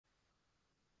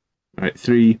All right,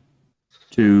 3,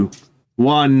 2,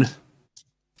 1.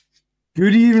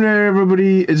 Good evening,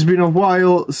 everybody. It's been a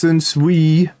while since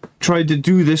we tried to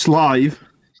do this live.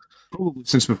 Probably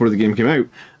since before the game came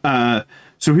out.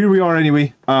 So here we are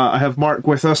anyway. I have Mark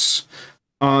with us.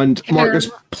 And Mark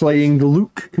is playing the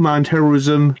Luke Command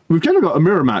Heroism. We've kind of got a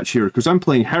mirror match here, because I'm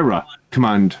playing Hera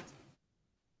Command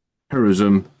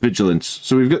Heroism Vigilance.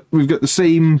 So we've got the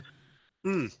same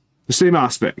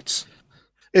aspects.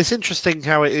 It's interesting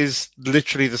how it is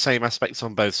literally the same aspects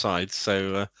on both sides.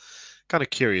 So kind of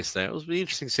curious there. It'll be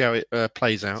interesting to see how it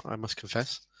plays out, I must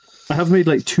confess. I have made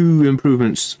like 2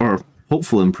 improvements, or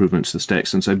hopeful improvements to this deck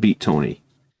since I beat Tony.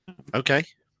 Okay.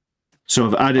 So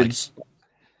I've added...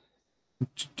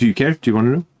 Do you care? Do you want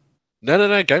to know?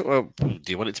 No, go. Well, do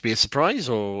you want it to be a surprise,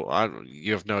 or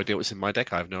you have no idea what's in my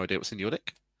deck? I have no idea what's in your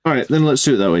deck. All right, then let's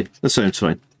do it that way. That sounds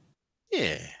fine.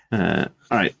 Yeah. All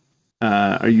right.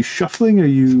 Are you shuffling? Are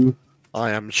you...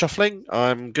 I am shuffling.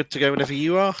 I'm good to go whenever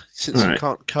you are. Since you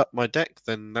can't cut my deck,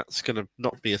 then that's going to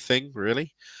not be a thing,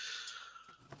 really.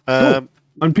 Cool.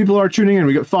 And people are tuning in.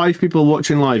 We got 5 people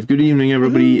watching live. Good evening,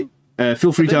 everybody.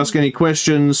 Feel free to ask any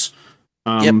questions.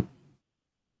 Yep.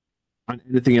 And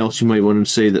anything else you might want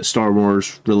to say that's Star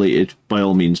Wars related, by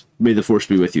all means. May the Force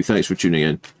be with you. Thanks for tuning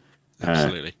in.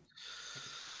 Absolutely.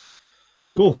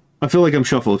 Cool. I feel like I'm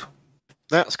shuffled.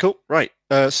 That's cool. Right.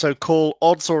 So call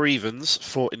odds or evens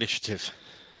for initiative.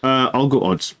 I'll go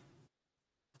odds.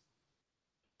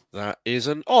 That is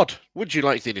an odd. Would you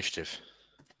like the initiative?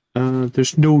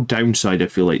 There's no downside, I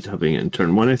feel like, to having it in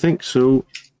turn 1, I think, so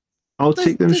I'll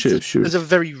take the initiative, sure. There's a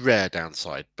very rare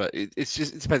downside, but it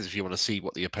depends if you want to see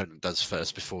what the opponent does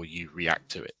first before you react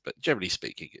to it. But generally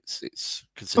speaking, it's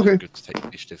considered good to take the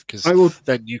initiative, because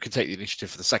then you can take the initiative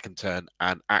for the second turn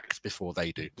and act before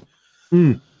they do.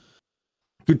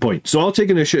 Good point. So I'll take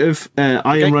initiative.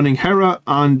 I am running Hera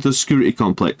and the Security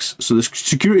Complex. So the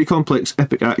Security Complex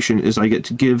epic action is I get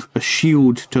to give a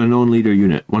shield to a non-leader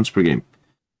unit once per game.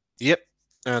 Yep.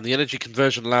 And the Energy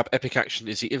Conversion Lab epic action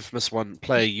is the infamous one.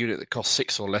 Play a unit that costs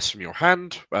 6 or less from your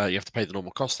hand. You have to pay the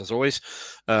normal cost, as always.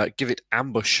 Give it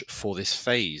ambush for this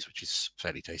phase, which is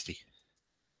fairly tasty.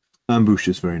 Ambush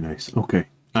is very nice. Okay.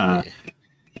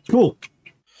 Cool.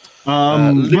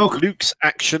 Luke's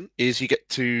action is you get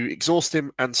to exhaust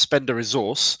him and spend a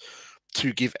resource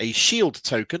to give a shield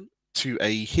token to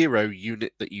a hero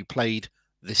unit that you played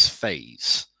this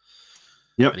phase.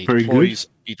 Yep, very good.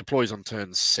 He deploys on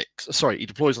turn 6. Sorry, he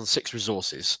deploys on 6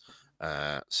 resources.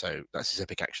 So that's his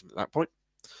epic action at that point.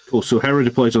 Cool. So Hera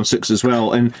deploys on 6 as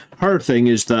well, and her thing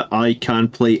is that I can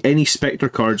play any Spectre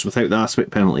cards without the aspect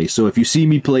penalty. So if you see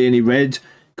me play any red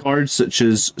cards such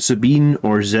as Sabine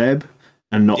or Zeb,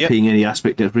 and not paying any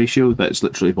aspect ratio, that's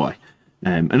literally why.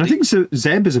 And I think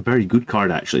Zeb is a very good card,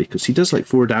 actually, because he does like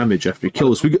 4 damage after he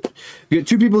kills. We got 2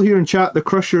 people here in chat, the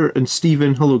Crusher and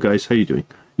Steven. Hello, guys. How you doing?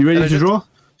 You ready to draw?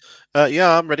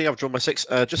 Yeah, I'm ready. I've drawn my 6.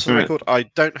 Just for the record, I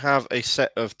don't have a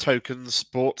set of tokens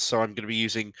bought, so I'm going to be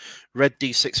using red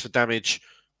D6 for damage,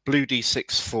 blue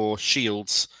D6 for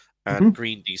shields, and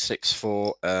green D6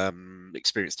 for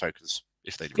experience tokens,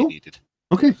 if they be needed.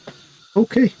 Okay.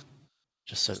 Okay.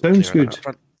 Just so sounds good.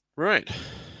 Right.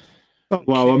 Oh,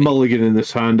 wow, a mulligan in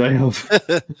this hand I have.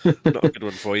 Not a good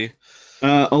one for you.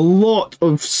 A lot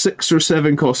of 6 or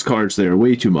 7 cost cards there.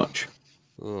 Way too much.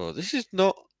 Oh, this is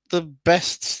not the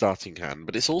best starting hand,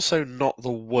 but it's also not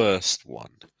the worst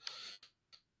one.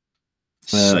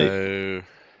 So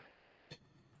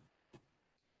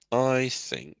I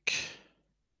think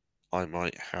I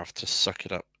might have to suck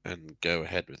it up and go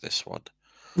ahead with this one.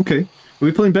 Okay. Are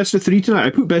we playing best of 3 tonight? I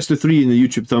put best of 3 in the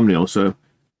YouTube thumbnail, so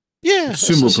yeah, I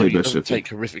assume we'll play best of 3. Take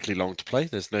horrifically long to play.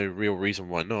 There's no real reason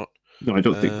why not. No, I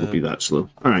don't think we'll be that slow.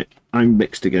 All right, I'm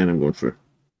mixed again. I'm going for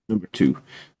number 2.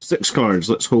 6 cards.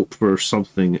 Let's hope for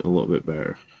something a little bit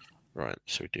better. Right,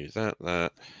 so we do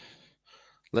that.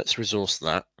 Let's resource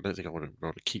that. I don't think I want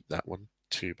to keep that one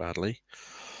too badly.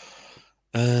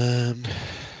 All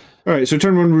right, so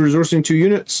turn 1, we're resourcing 2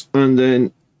 units, and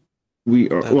then we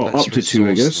are up to 2,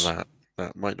 I guess.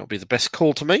 That might not be the best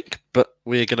call to make, but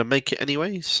we're going to make it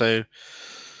anyway. So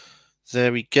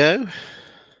there we go.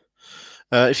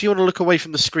 If you want to look away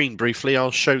from the screen briefly, I'll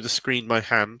show the screen my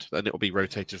hand, and it'll be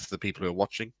rotated for the people who are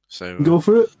watching. So go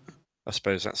for it. I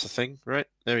suppose that's the thing, right?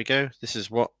 There we go. This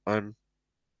is what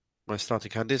my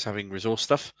starting hand is, having resource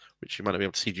stuff, which you might not be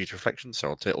able to see due to reflection. So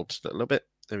I'll tilt it a little bit.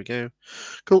 There we go.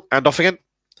 Cool. And off again.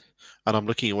 And I'm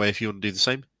looking away if you want to do the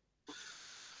same.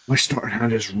 My starting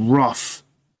hand is rough.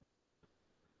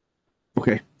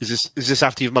 Okay. Is this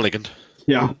after you've mulliganed?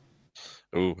 Yeah.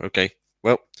 Oh, okay.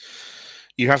 Well,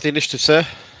 you have the initiative, sir.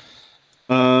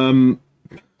 I'm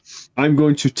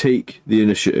going to take the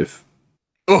initiative.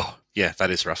 Oh, yeah,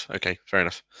 that is rough. Okay, fair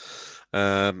enough.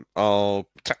 I'll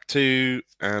attack 2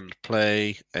 and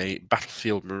play a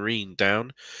Battlefield Marine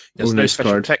down. He has no nice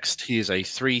special card. text. He is a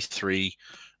 3/3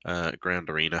 Ground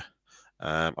Arena.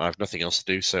 I have nothing else to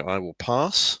do, so I will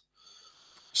pass.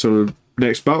 So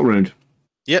next battle round.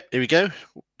 Yep, here we go.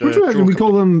 Do we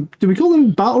call them? Do we call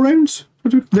them battle rounds?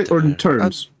 Or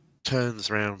turns? Turns,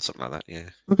 round, something like that. Yeah.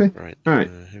 Okay. Right. All right.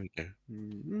 Here we go.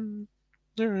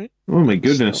 All right. Oh my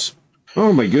goodness.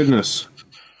 Oh my goodness.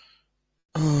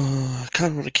 Oh, I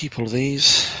kind of want to keep all of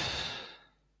these.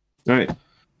 All right.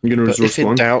 I'm gonna But if in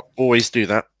one. doubt, always do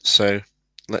that. So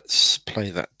let's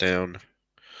play that down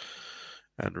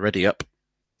and ready up.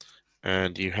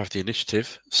 And you have the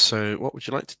initiative. So what would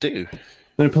you like to do?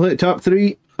 Then I play top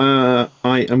 3. I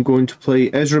am going to play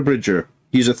Ezra Bridger.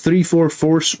 He's a 3/4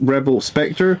 Force Rebel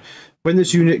Spectre. When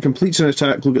this unit completes an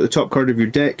attack, look at the top card of your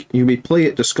deck. You may play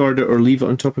it, discard it, or leave it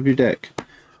on top of your deck.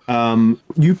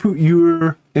 You put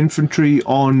your infantry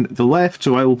on the left,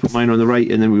 so I will put mine on the right,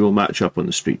 and then we will match up on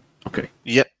the street. Okay.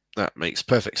 Yep, that makes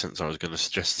perfect sense. I was going to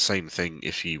suggest the same thing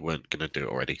if you weren't going to do it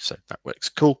already, so that works.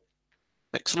 Cool.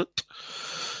 Excellent.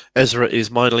 Ezra is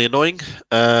mildly annoying.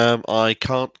 I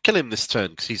can't kill him this turn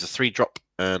because he's a 3-drop,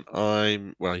 and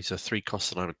he's a 3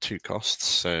 cost and I'm a 2 cost.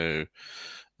 So,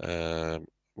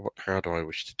 how do I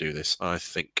wish to do this? I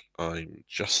think I'm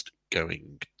just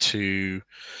going to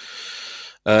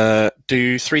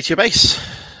do 3 to your base.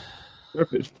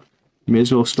 Perfect. You may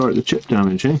as well start the chip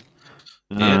damage, eh?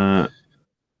 Yeah.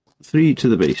 3 to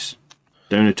the base,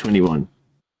 down to 21.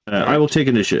 Right. I will take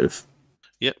initiative.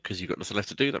 Yep, because you've got nothing left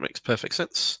to do. That makes perfect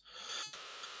sense.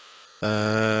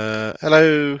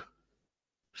 Hello.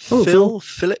 Hello,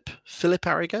 Philip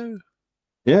Arrigo?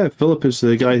 Yeah, Philip is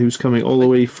the guy who's coming all the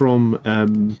way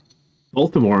from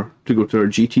Baltimore to go to our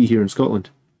GT here in Scotland.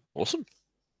 Awesome.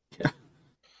 Yeah.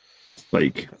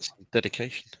 Like, that's some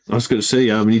dedication. I was going to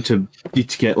say, we need to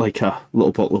get like a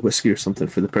little bottle of whiskey or something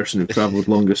for the person who travelled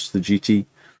longest to the GT.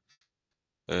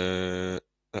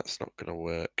 That's not going to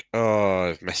work. Oh,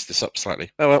 I've messed this up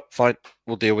slightly. Oh well, fine.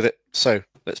 We'll deal with it. So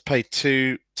let's pay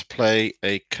 2 to play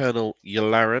a Colonel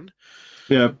Yularen.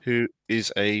 Yeah. Who is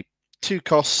a 2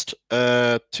 cost,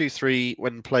 2/3.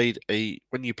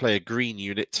 When you play a green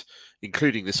unit,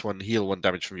 including this one, heal 1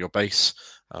 damage from your base.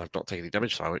 I've not taken any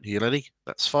damage, so I won't heal any.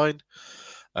 That's fine.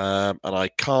 And I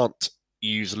can't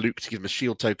use Luke to give him a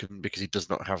shield token because he does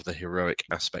not have the heroic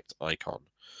aspect icon.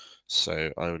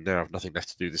 So I now have nothing left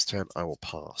to do this turn. I will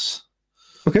pass.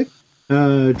 Okay.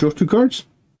 Draw 2 cards.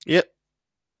 Yep.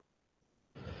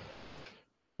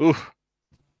 Ooh.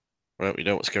 Well, we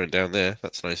know what's going down there.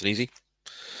 That's nice and easy.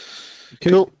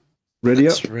 Okay. Cool. Ready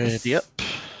up. Ready up.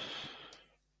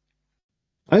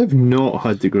 I have not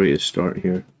had the greatest start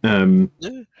here. Yeah.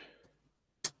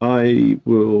 I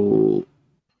will.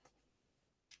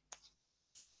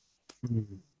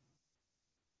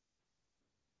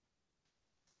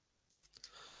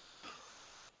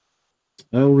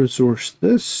 I'll resource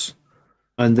this,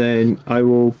 and then I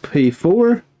will pay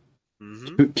 4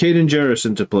 to put Caden Jarrus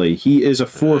into play. He is a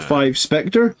 4/5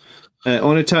 Spectre.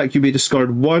 On attack, you may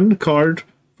discard 1 card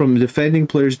from the defending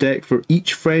player's deck for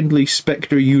each friendly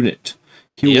Spectre unit.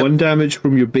 Heal 1 damage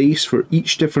from your base for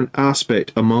each different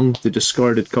aspect among the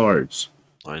discarded cards.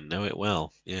 I know it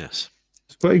well, yes.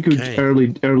 It's quite a good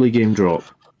early game drop.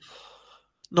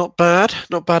 Not bad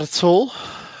at all.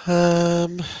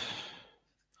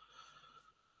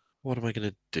 What am I going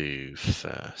to do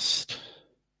first?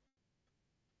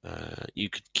 You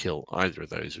could kill either of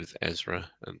those with Ezra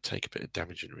and take a bit of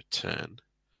damage in return.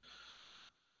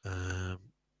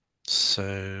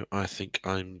 So I think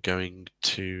I'm going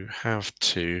to have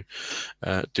to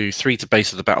do 3 to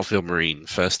base of the Battlefield Marine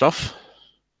first off.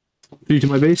 3 to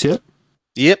my base, yeah?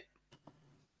 Yep.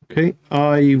 Okay,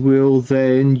 I will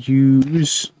then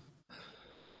use...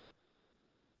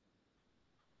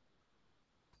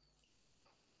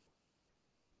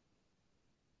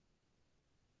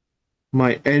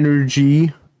 my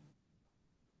energy...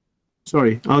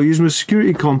 Sorry, I'll use my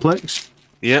security complex.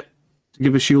 Yep. To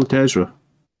give a shield to Ezra.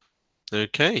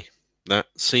 Okay, that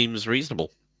seems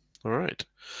reasonable. All right.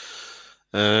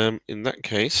 In that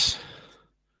case,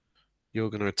 you're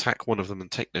going to attack one of them and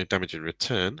take no damage in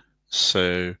return.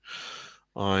 So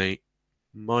I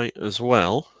might as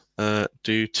well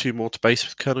do 2 more to base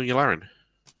with Colonel Yularen.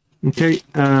 Okay,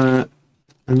 and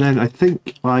then I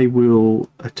think I will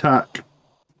attack...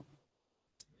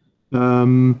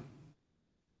 I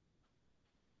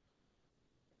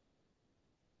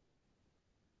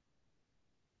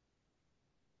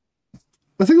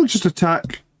think I'll just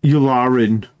attack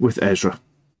Yularen with Ezra.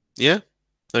 Yeah?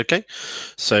 Okay.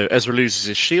 So Ezra loses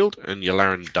his shield and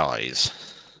Yularen dies.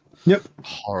 Yep.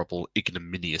 Horrible,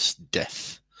 ignominious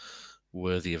death,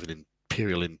 worthy of an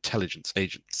Imperial intelligence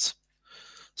agent,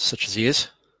 such as he is.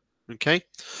 Okay.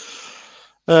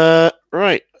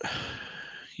 Right.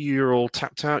 You're all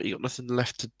tapped out. You got nothing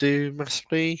left to do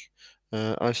massively.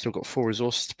 I've still got 4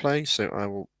 resources to play, so I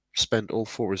will spend all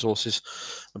 4 resources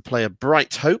and play a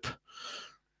Bright Hope.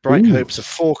 Bright Ooh. Hope's a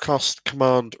 4-cost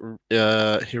command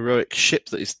heroic ship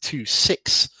that is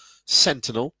 2/6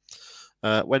 Sentinel.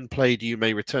 When played, you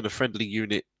may return a friendly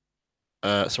unit.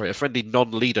 A friendly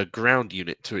non-leader ground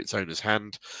unit to its owner's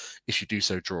hand. If you do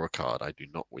so, draw a card. I do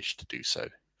not wish to do so.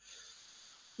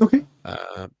 Okay.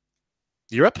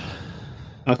 You're up.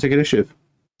 I'll take initiative.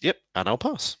 Yep, and I'll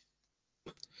pass.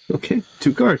 Okay,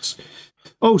 2 cards.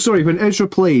 Oh, sorry. When Ezra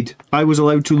played, I was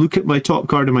allowed to look at my top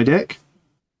card of my deck,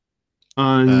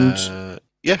 and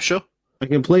yeah, sure. I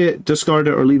can play it, discard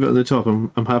it, or leave it on the top.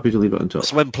 I'm happy to leave it on top.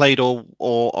 So when played or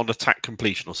on attack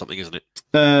completion or something, isn't it?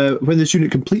 When this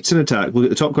unit completes an attack, look at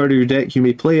the top card of your deck. You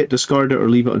may play it, discard it, or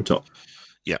leave it on top.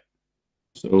 Yeah.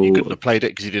 So you couldn't have played it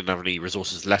because you didn't have any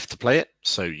resources left to play it,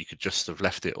 so you could just have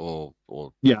left it or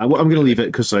yeah, I'm going to leave it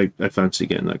because I fancy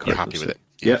getting that card. You're happy with it?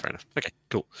 Yeah, fair enough. Okay,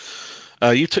 cool.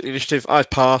 You took the initiative. I've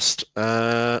passed.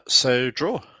 So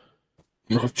draw.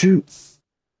 Draw 2.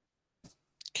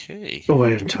 Okay. Oh,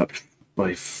 I untapped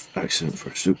by accident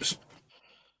first. Oops.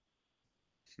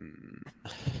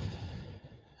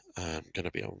 I'm going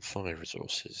to be on 5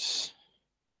 resources.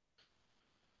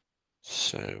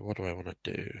 So what do I want to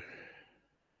do?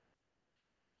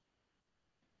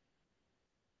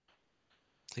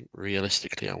 I think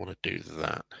realistically I want to do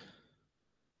that.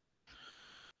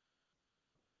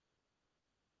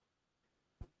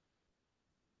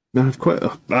 Now I've quite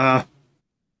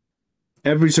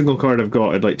every single card I've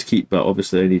got I'd like to keep, but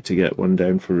obviously I need to get one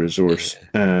down for resource.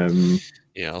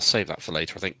 Yeah, I'll save that for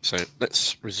later, I think. So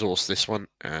let's resource this one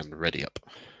and ready up.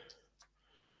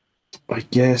 I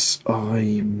guess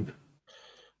I'm...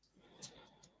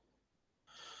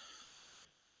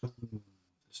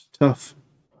 It's tough.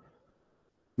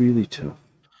 Really tough.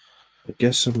 I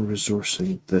guess I'm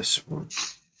resourcing this one.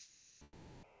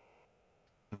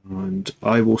 And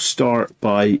I will start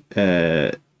by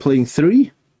playing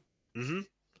 3. Mm-hmm.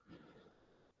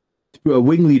 To put a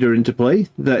wing leader into play.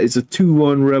 That is a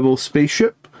 2/1 rebel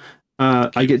spaceship.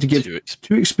 I get to give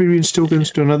 2 experience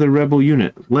tokens to another rebel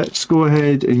unit. Let's go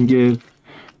ahead and give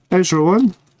Ezra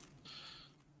 1.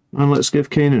 And let's give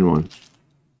Kanan 1.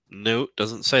 No, it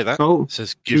doesn't say that. Oh, it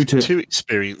says give 2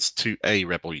 experience to a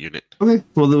rebel unit. Okay,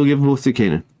 well, they'll give both to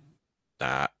Kanan.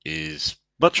 That is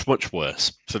much, much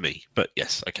worse for me. But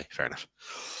yes, okay, fair enough.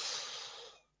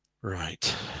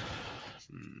 Right.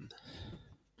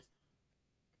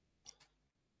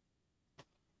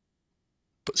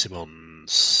 Puts him on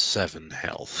 7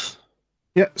 health.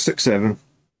 Yeah, 6/7.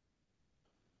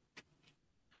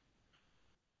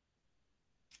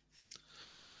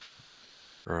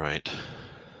 Right.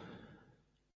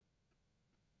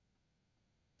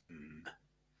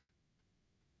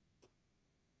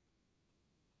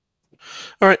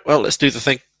 All right, well, let's do the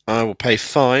thing. I will pay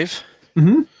 5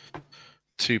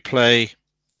 to play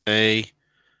a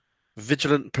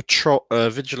Vigilant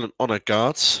Honor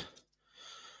Guards.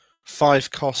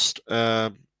 5-cost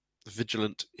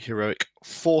Vigilant Heroic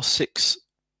 4/6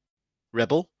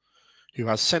 Rebel who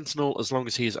has Sentinel as long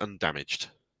as he is undamaged.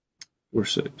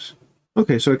 4/6.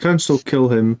 Okay, so I can still kill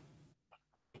him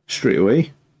straight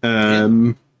away.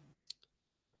 Hold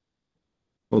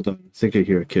on, I think I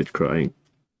hear a kid crying.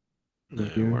 No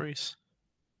worries.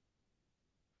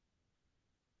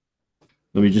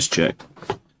 Let me just check.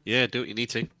 Yeah, do what you need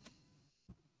to.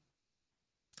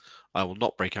 I will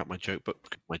not break out my joke book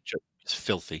because my joke is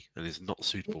filthy and is not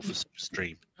suitable for such a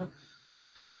stream.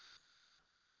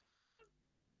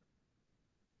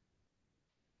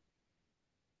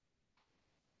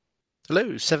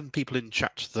 Hello, 7 people in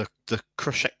chat. The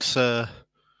Crushex,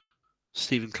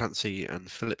 Stephen Clancy and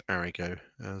Philip Arrigo.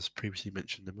 As previously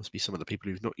mentioned, there must be some other people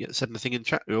who've not yet said anything in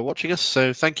chat who are watching us.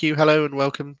 So thank you, hello, and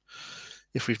welcome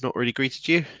if we've not already greeted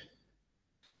you.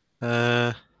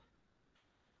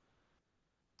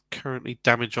 Currently,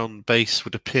 damage on base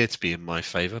would appear to be in my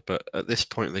favour, but at this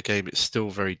point in the game, it's still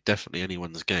very definitely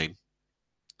anyone's game.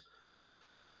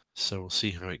 So we'll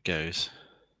see how it goes.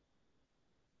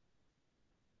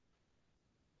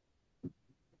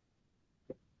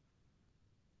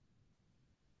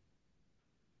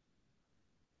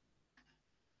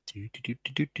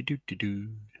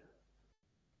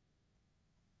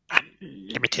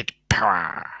 Unlimited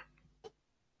power.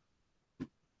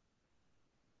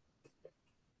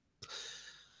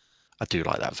 I do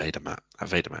like that Vader mat. That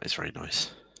Vader mat is very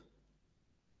nice.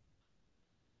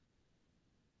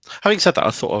 Having said that,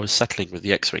 I thought I was settling with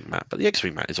the X-Wing mat, but the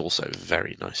X-Wing mat is also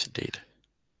very nice indeed.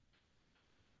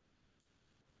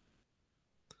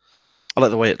 I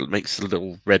like the way it makes the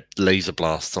little red laser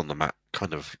blasts on the mat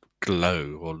kind of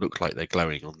glow or look like they're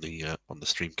glowing on the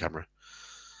stream camera.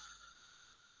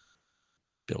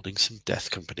 Building some Death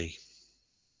Company.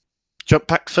 Jump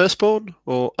pack firstborn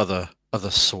or other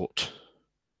sort?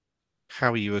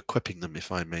 How are you equipping them,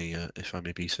 if I may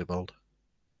be so bold?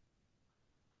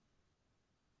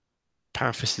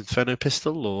 Power Fist Inferno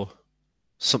pistol or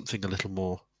something a little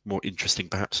more interesting,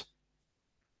 perhaps?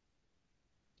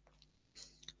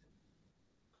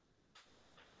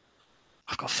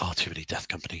 I've got far too many Death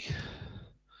Company,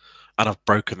 and I've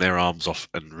broken their arms off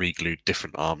and re-glued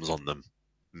different arms on them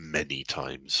many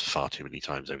times, far too many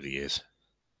times over the years.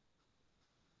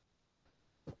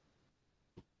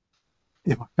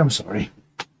 Yeah, I'm sorry.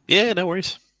 Yeah, no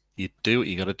worries. You do what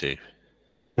you got to do.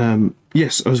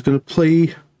 Yes, I was going to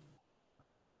play.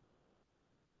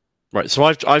 Right, so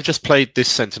I've just played this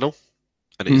Sentinel,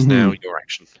 and it is now your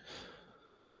action.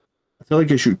 I feel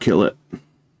like I should kill it.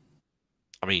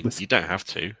 I mean, you don't have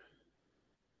to.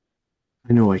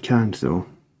 I know I can't though.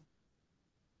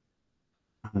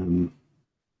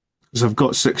 Because I've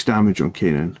got 6 damage on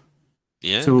Kanan.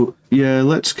 Yeah. So yeah,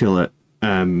 let's kill it.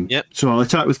 Yep. So I'll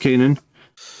attack with Kanan.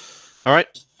 All right.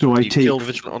 So I take kill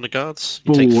Vigilant on the guards.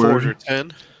 You take 4 on your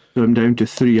turn. So I'm down to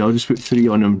 3. I'll just put 3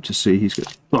 on him to say he's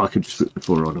got. Well, I could just put the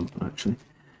 4 on him actually.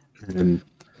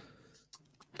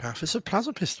 Power Fist of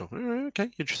Plasma Pistol. Okay,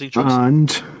 interesting choice.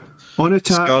 And on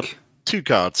attack, discard 2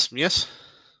 cards. Yes.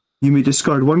 You may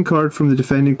discard 1 card from the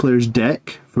defending player's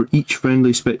deck for each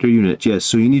friendly Spectre unit. Yes,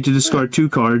 so you need to discard 2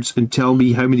 cards and tell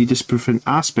me how many different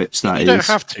aspects that is. You don't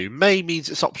have to. May means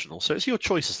it's optional, so it's your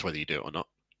choice as to whether you do it or not.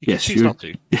 You yes, can choose not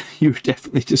to. You're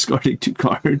definitely discarding 2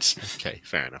 cards. Okay,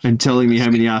 fair enough. And telling me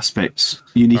how many aspects,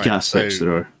 unique aspects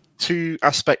there are. 2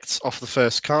 aspects off the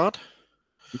first card.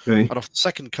 Okay. And off the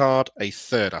second card, a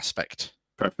 3rd aspect.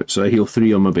 Perfect. So I heal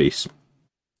 3 on my base.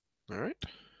 All right.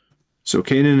 So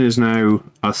Kanan is now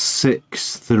a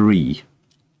 6/3.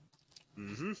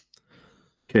 Mm-hmm.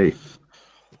 Okay.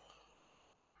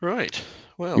 Right.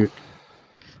 Well,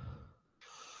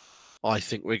 I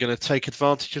think we're going to take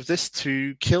advantage of this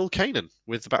to kill Kanan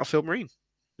with the Battlefield Marine.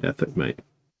 Yeah, I think, mate.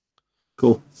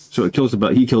 Cool. So it kills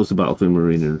he kills the Battlefield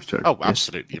Marine in return. Oh,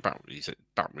 absolutely. Yes.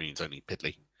 Battle Marine's only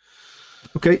piddly.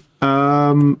 Okay.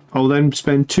 I'll then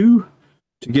spend 2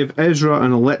 to give Ezra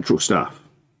an Electro Staff.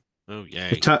 Oh, yay.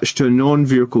 Attached to a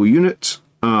non-vehicle unit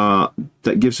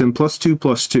that gives him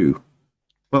 +2/+2.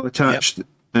 While attached,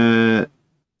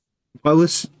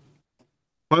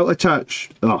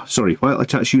 while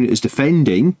attached unit is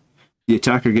defending, the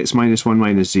attacker gets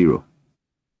 -1/-0.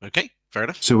 Okay, fair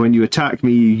enough. So when you attack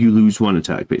me, you lose 1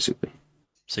 attack, basically.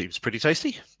 Seems pretty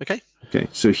tasty. Okay. Okay,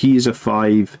 so he is a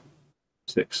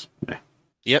 5/6. Yeah.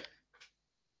 Yep.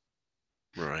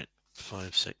 Right,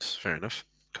 5/6. Fair enough.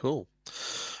 Cool.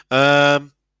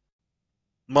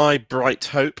 My Bright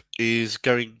Hope is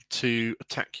going to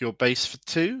attack your base for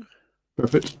 2.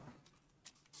 Perfect.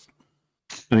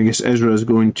 And I guess Ezra is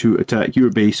going to attack your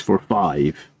base for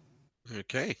 5.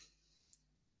 Okay.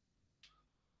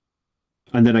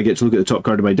 And then I get to look at the top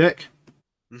card of my deck.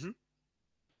 Mm-hmm.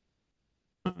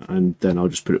 And then I'll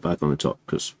just put it back on the top,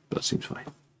 because that seems fine.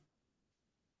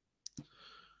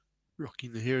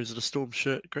 Rocking the Heroes of the Storm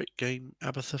shirt. Great game.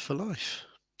 Abatha for life.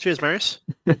 Cheers, Marius.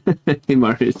 Hey,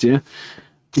 Marius, yeah.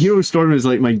 Hero Storm is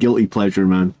like my guilty pleasure,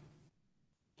 man.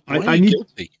 I need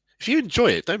guilty. If you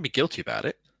enjoy it, don't be guilty about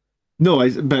it. No,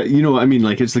 but you know what I mean.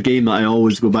 Like, it's the game that I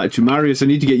always go back to. Marius, I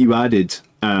need to get you added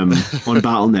on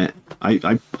BattleNet.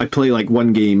 I play like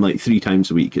 1 game like 3 times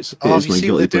a week. It's have you my seen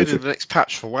guilty what they're doing pleasure. in the next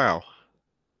patch for WoW?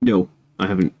 No, I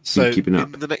haven't been keeping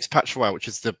up. In the next patch for WoW, which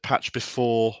is the patch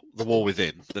before the War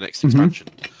Within, the next expansion,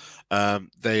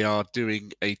 they are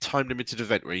doing a time-limited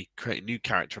event where you create a new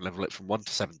character and level it from 1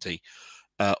 to 70,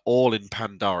 all in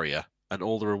Pandaria, and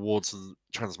all the rewards and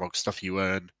transmog stuff you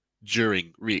earn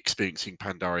during re-experiencing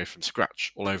Pandaria from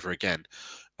scratch all over again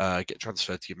get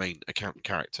transferred to your main account and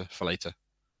character for later.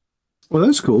 Well,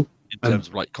 that's cool. In terms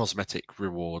of like cosmetic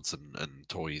rewards and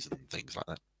toys and things like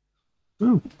that.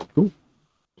 Oh, cool.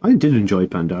 I did enjoy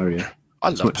Pandaria. I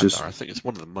love Pandaria. I think it's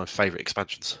one of my favourite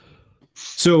expansions.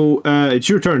 So, it's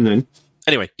your turn then.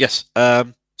 Anyway, yes.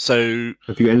 So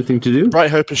have you got anything to do?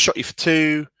 Bright Hope has shot you for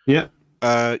 2. Yeah.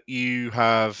 You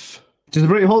have. Does the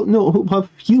Bright Hope have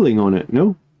healing on it?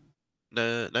 No.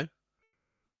 No.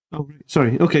 Oh, right.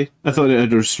 Sorry. Okay, I thought it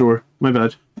had a restore. My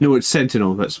bad. No, it's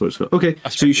Sentinel. That's what it's called. Okay,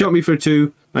 so you shot me for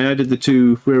 2. I added the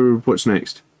 2. What's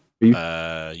next?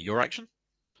 Your action.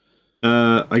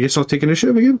 I guess I'll take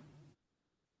initiative again.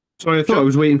 Sorry, I thought Sure. I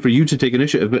was waiting for you to take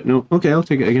initiative, but no. Okay, I'll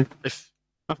take it again. If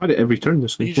I've had it every turn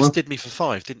this you week. just did me for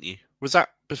 5, didn't you? Was that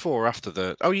before or after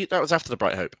the? Oh, that was after the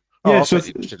Bright Hope. Oh, Yeah, I'll so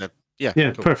take the initiative then. Yeah,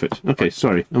 yeah, cool. perfect. Okay, Right.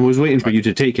 sorry. I was waiting for Right. you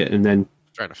to take it, and then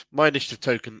Fair enough. My initiative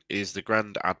token is the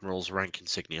Grand Admiral's rank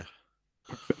insignia.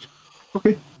 perfect.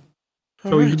 Okay.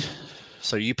 All So right.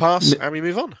 So you pass, and we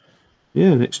move on.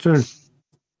 yeah, next turn.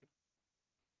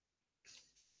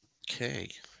 Okay.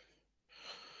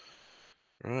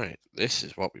 Right. This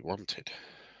is what we wanted.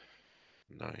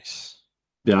 Nice.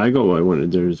 Yeah, I got what I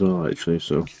wanted there as well, actually.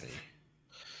 So Okay.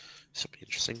 This will be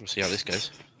interesting. We'll see how this goes.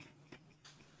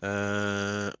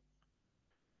 I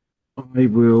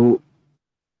will.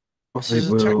 What's I his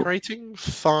will. attack rating?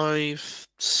 5,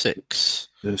 6.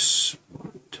 This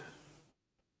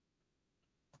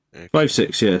Okay.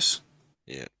 5/6, yes.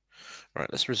 Yeah. Right.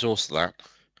 Let's resource that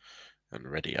and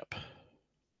ready up.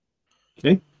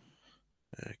 Okay.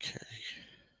 Okay.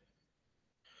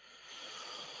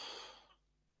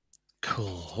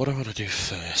 Cool. What do I want to do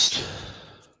first?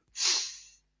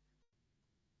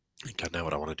 I think I know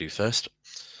what I want to do first.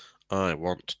 I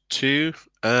want to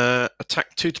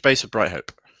attack 2 to base of Bright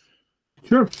Hope.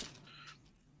 Sure.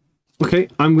 Okay,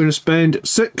 I'm going to spend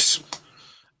 6.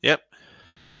 Yep.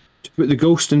 To put the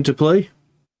ghost into play.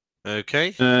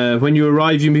 Okay. When you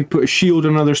arrive, you may put a shield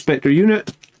on another Spectre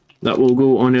unit. That will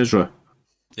go on Ezra.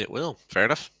 It will. Fair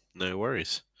enough. No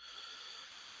worries.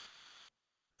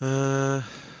 5,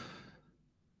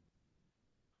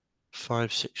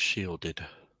 6 shielded.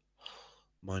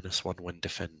 -1 when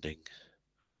defending.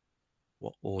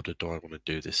 What order do I want to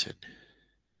do this in?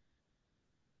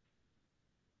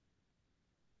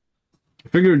 I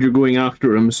figured you're going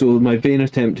after him, so my vain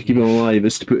attempt to keep him alive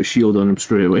is to put a shield on him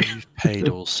straight away. You've paid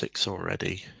all 6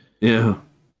 already. Yeah.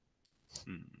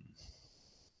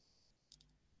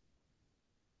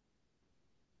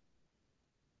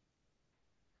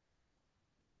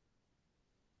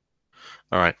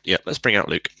 All right. Yeah, let's bring out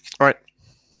Luke. All right.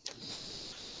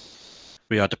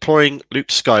 We are deploying Luke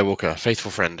Skywalker,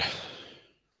 faithful friend.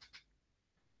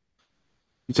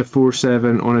 It's a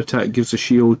 4/7 on attack, gives a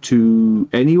shield to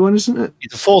anyone, isn't it?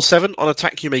 It's a 4/7 on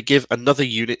attack. You may give another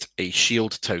unit a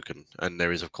shield token, and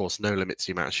there is, of course, no limit to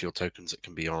the amount of shield tokens that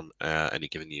can be on any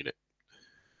given unit.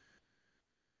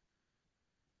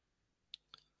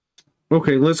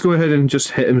 Okay, let's go ahead and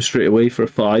just hit him straight away for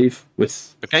 5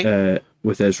 with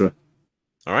Ezra.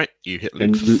 All right, you hit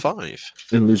Luke for 5.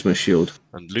 And lose my shield.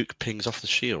 And Luke pings off the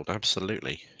shield,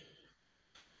 absolutely.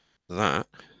 That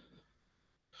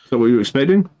Is that what you were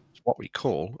expecting? is what we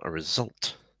call a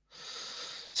result.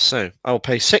 So, I'll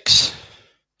pay 6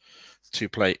 to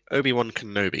play Obi-Wan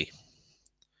Kenobi.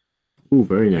 Oh,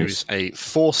 very nice. Who's a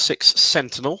 4/6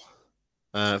 Sentinel.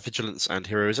 Vigilance and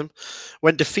Heroism.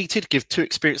 When defeated, give 2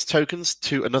 experience tokens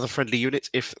to another friendly unit.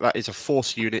 If that is a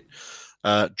Force unit,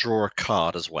 draw a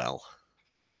card as well.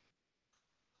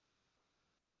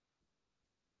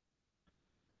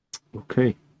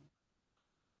 Okay.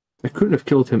 I couldn't have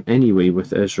killed him anyway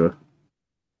with Ezra.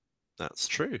 That's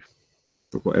true.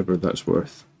 For whatever that's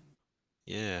worth.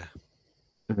 Yeah.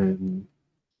 He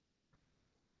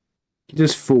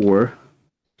does 4.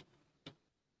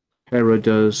 Hera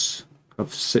does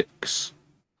have 6.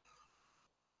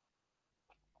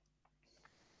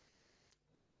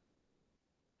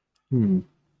 If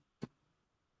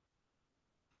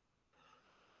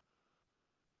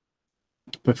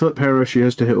I flip Hera, she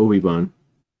has to hit Obi-Wan.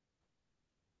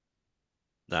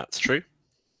 That's true.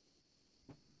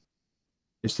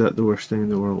 Is that the worst thing in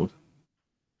the world?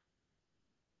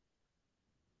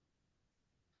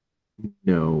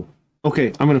 No.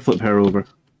 Okay, I'm going to flip Hera over.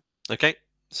 Okay.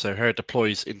 So Hera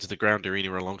deploys into the ground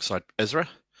arena alongside Ezra.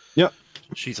 Yep.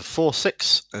 She's a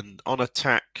 4/6 and on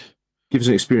attack. Gives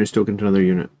an experience token to another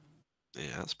unit.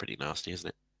 Yeah, that's pretty nasty, isn't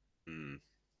it?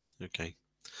 Okay.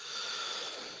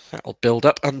 That'll build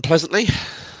up unpleasantly.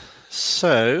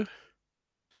 So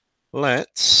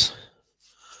let's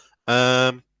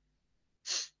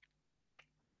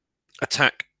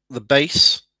attack the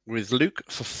base with Luke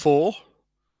for 4.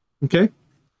 Okay.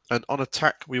 And on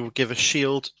attack, we will give a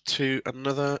shield to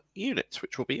another unit,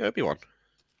 which will be Obi-Wan.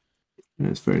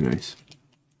 That's very nice.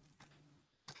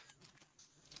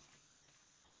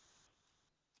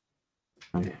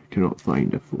 I cannot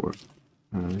find a 4.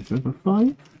 Is that a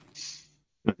 5?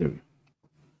 Oh, there we go.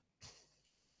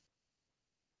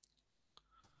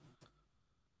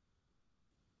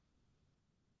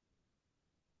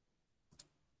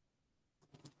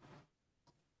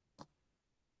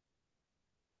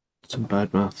 Some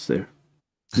bad maths there.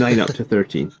 9 up to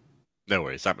 13. No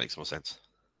worries, that makes more sense.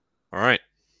 All right.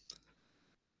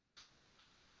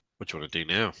 What do you want to do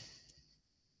now?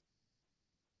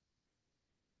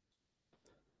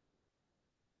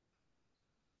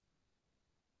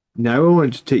 Now I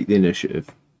want to take the initiative.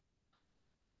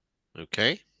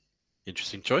 Okay.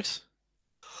 Interesting choice.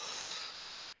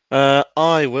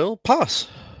 I will pass.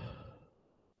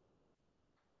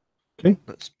 Okay.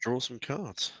 Let's draw some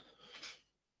cards.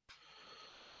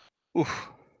 Oof.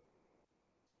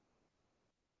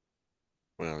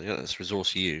 Well, yeah, let's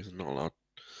resource you. There's not a lot of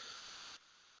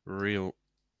real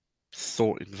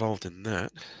thought involved in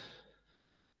that.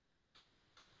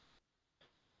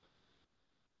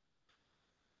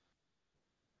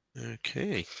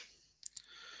 Okay.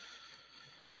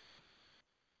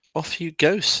 Off you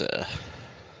go, sir.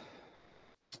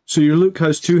 So your Luke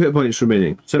has 2 hit points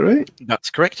remaining. Is that right? That's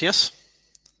correct, yes.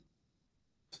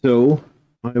 So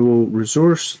I will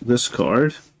resource this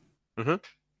card.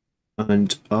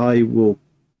 And I will...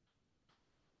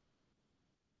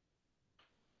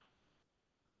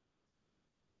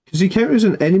 Does he count as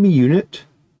an enemy unit?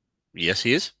 Yes,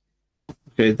 he is.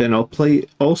 Okay, then I'll play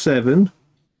all 7.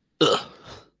 Ugh.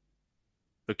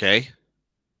 Okay.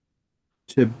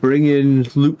 To bring in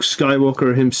Luke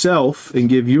Skywalker himself and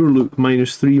give your Luke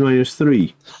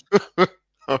 -3/-3.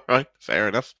 All right, fair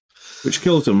enough. Which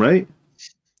kills him, right?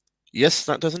 Yes,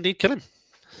 that does indeed kill him.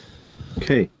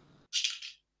 Okay.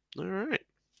 All right.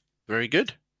 Very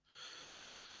good.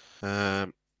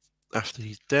 After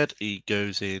he's dead, he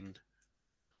goes in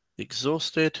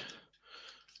exhausted,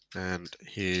 and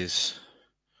his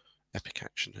epic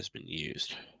action has been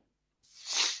used.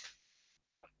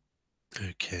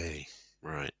 Okay,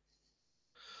 right.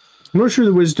 I'm not sure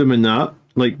the wisdom in that.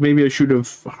 Like, maybe I should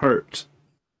have hurt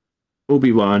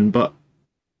Obi-Wan, but...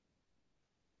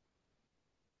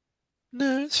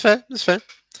 No, it's fair. It's fair.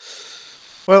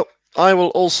 Well, I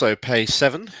will also pay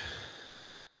 7.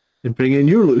 And bring in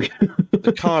your Luke.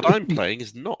 The card I'm playing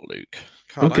is not Luke.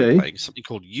 The card I'm playing is something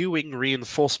called Ewing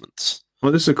Reinforcements.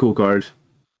 Oh, this is a cool card.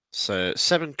 So,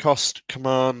 7 cost,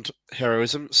 command,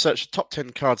 heroism. Search the top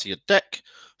 10 cards of your deck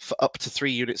for up to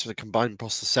 3 units with a combined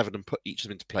cost of 7 and put each of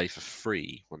them into play for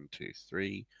free. 1, 2,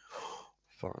 3,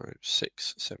 5,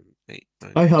 6, 7, 8,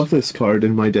 9. I have this card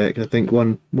in my deck. I think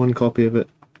one copy of it.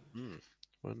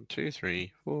 1, 2,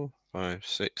 3, 4, 5,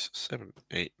 6, 7,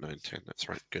 8, 9, 10. That's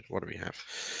right. Good. What do we have?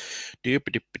 So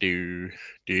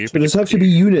does it have to be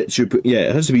units? Yeah,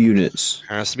 it has to be units.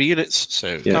 Has to be units.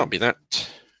 So yeah. Can't be that.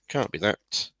 Can't be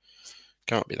that.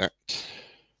 Can't be that.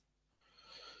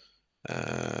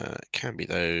 Can be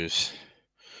those.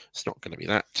 It's not going to be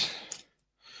that.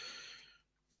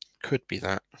 Could be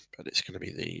that, but it's going to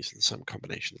be these and some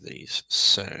combination of these.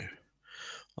 So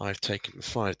I've taken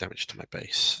 5 damage to my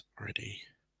base already.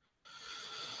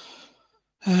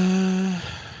 That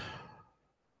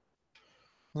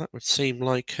would seem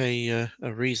like a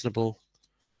reasonable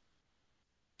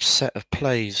set of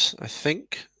plays, I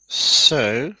think.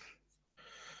 So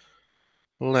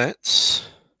let's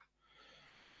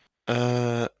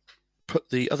put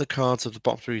the other cards of the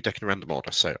bottom 3 deck in random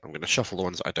order. So I'm going to shuffle the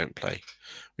ones that I don't play,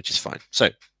 which is fine. So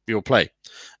we will play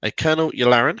a Colonel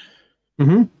Yularen,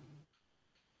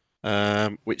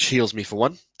 which heals me for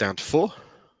 1, down to 4.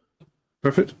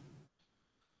 Perfect.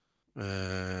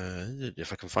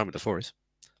 If I can find what the 4 is.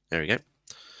 There we go.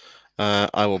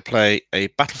 I will play a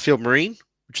Battlefield Marine,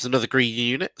 which is another green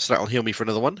unit, so that'll heal me for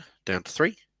another 1, down to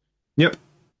 3. Yep.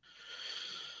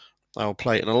 I will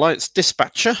play an Alliance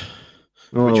Dispatcher,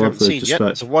 which I haven't seen yet.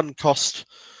 It's a 1 cost,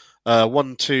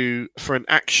 1/2 for an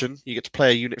action. You get to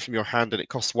play a unit from your hand, and it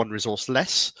costs 1 resource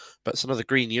less. But it's another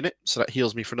green unit, so that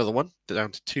heals me for another 1,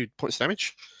 down to 2 points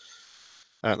damage.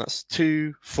 That's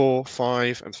 2, 4,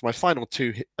 5, and for my final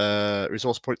 2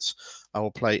 resource points, I will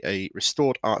play a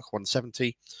Restored Arc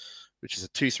 170, which is a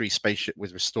 2/3 spaceship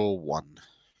with Restore 1.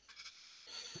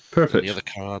 Perfect. And the other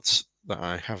cards that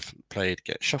I haven't played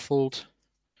get shuffled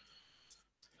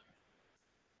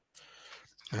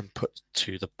and put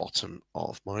to the bottom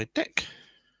of my deck.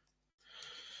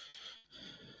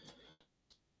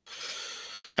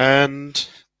 And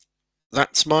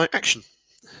that's my action.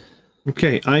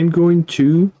 Okay, I'm going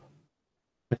to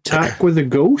attack with a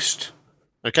ghost.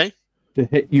 Okay. To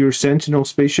hit your Sentinel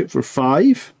spaceship for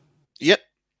 5. Yep.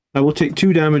 I will take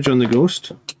 2 damage on the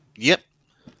ghost. Yep.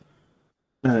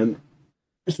 So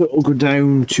it'll go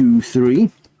down to 3.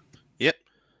 Yep.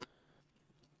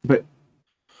 But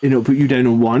it'll put you down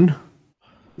on 1.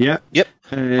 Yeah. Yep.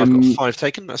 I've got 5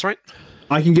 taken, that's right.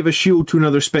 I can give a shield to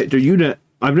another Spectre unit.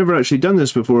 I've never actually done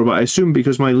this before, but I assume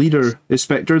because my leader is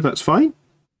Spectre, that's fine?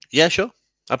 Yeah, sure.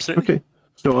 Absolutely. Okay.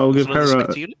 So I'll give her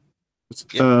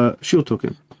a shield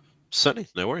token. Certainly,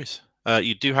 no worries.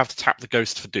 You do have to tap the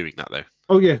ghost for doing that, though.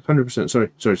 Oh, yeah, 100%. Sorry.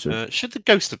 Should the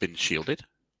ghost have been shielded?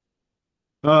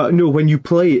 No, when you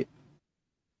play it.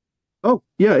 Oh,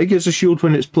 yeah, it gets a shield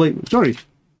when it's played. Sorry.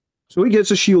 So it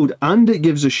gets a shield, and it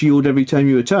gives a shield every time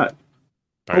you attack.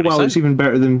 Oh wow, it's even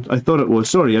better than I thought it was.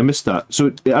 Sorry, I missed that. So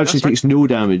it actually takes no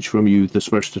damage from you this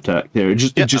first attack there. It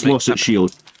just lost its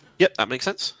shield. Yep, that makes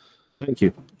sense. Thank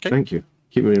you. Okay. Thank you.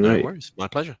 Keep me right. No worries. My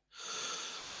pleasure.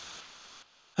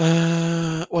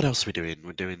 What else are we doing?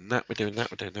 We're doing that, we're doing that,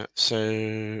 we're doing that.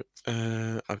 So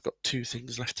I've got 2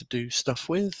 things left to do stuff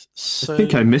with. So... I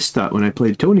think I missed that when I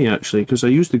played Tony, actually, because I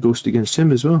used the ghost against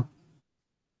him as well.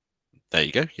 There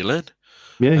you go, you learn.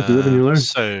 Yeah, you live and you learn.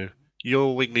 So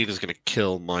your wing leader is going to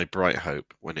kill my Bright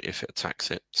Hope if it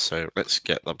attacks it. So let's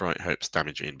get the Bright Hope's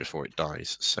damage in before it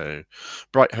dies. So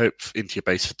Bright Hope into your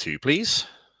base for 2, please.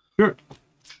 Sure.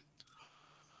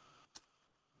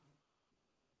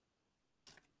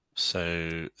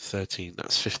 So 13,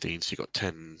 that's 15, so you've got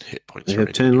 10 hit points. I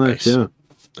have 10 left, yeah.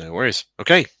 No worries.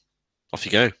 Okay, off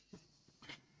you go.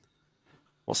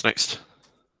 What's next?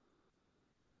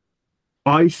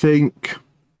 I think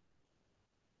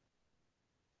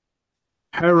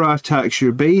Hera attacks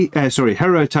your base.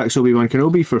 Hera attacks Obi-Wan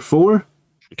Kenobi for 4.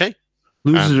 Okay.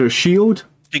 Loses her shield.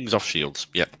 Things off shields,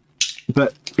 yep.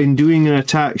 But in doing an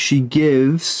attack, she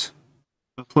gives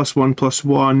a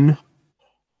 +1/+1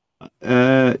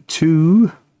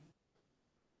 to.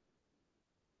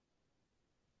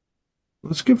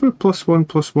 Let's give her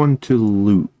 +1/+1 to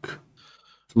Luke.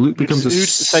 So Luke becomes Who'd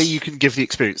say you can give the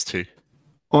experience to?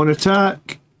 On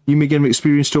attack, you may give an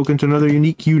experience token to another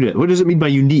unique unit. What does it mean by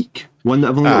unique? One that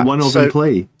I've only got one of in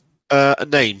play. A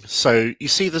name. So you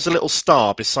see there's a little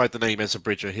star beside the name Ezra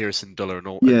Bridger, Heroism and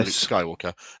Luke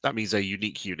Skywalker. That means they're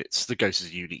unique units. The Ghost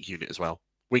is a unique unit as well.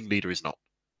 Wing Leader is not.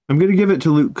 I'm going to give it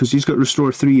to Luke because he's got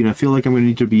Restore 3 and I feel like I'm going to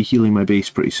need to be healing my base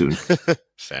pretty soon.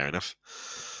 Fair enough.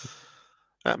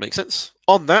 That makes sense.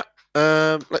 On that,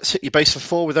 let's hit your base for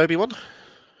 4 with Obi-Wan.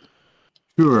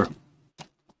 Sure.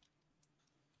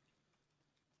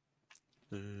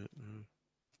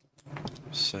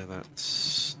 So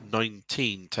that's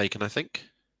 19 taken, I think.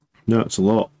 No, it's a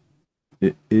lot.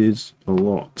 It is a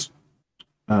lot.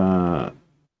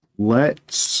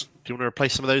 Let's... Do you want to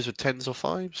replace some of those with 10s or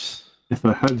 5s? If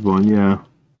I had one, yeah.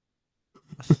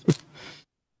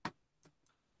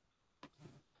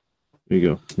 There you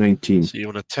go, 19. So you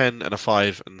want a 10 and a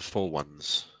 5 and 4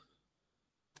 1s.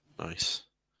 Nice.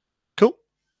 Cool.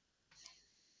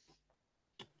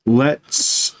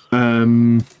 Let's...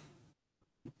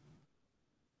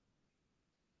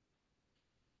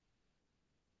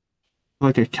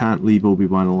 like I can't leave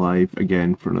Obi-Wan alive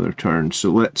again for another turn,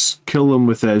 so let's kill him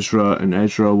with Ezra, and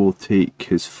Ezra will take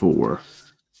his 4.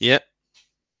 Yep.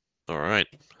 Alright.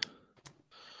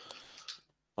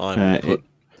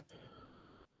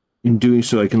 In doing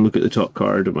so, I can look at the top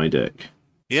card of my deck.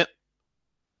 Yep.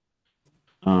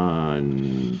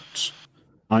 And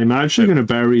I'm actually going to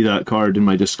bury that card in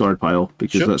my discard pile,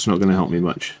 because that's not going to help me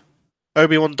much.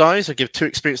 Obi-Wan dies, I give 2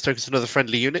 experience tokens to another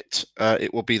friendly unit.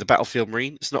 It will be the Battlefield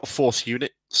Marine. It's not a force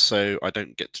unit, so I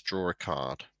don't get to draw a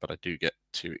card, but I do get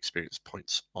 2 experience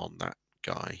points on that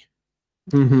guy.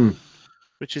 Mm-hmm.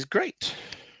 Which is great.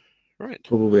 Right.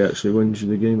 Probably actually wins you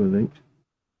the game, I think.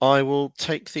 I will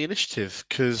take the initiative,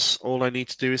 because all I need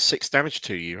to do is 6 damage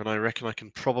to you, and I reckon I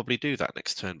can probably do that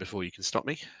next turn before you can stop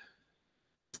me.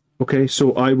 Okay,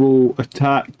 so I will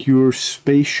attack your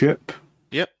spaceship.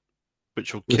 Yep.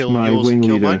 Which will kill yours and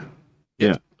kill mine.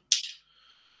 Yeah.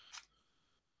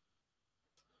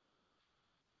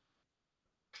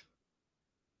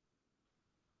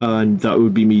 And that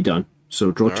would be me done.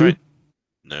 So draw 2. Right.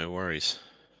 No worries.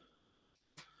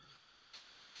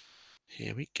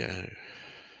 Here we go.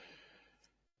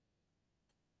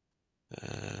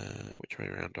 Which way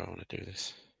around do I want to do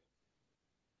this?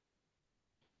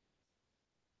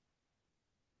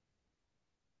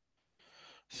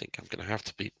 I think I'm going to have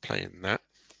to be playing that,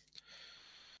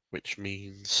 which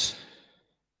means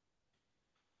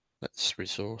let's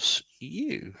resource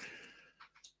you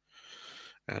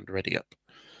and ready up.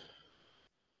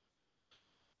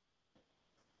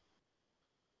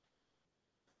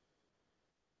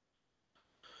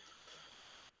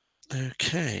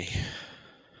 Okay.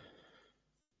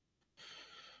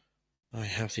 I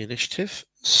have the initiative,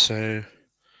 so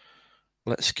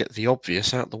let's get the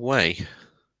obvious out of the way.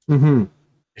 Mm-hmm.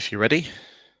 If you're ready.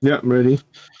 Yeah, I'm ready.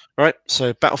 All right,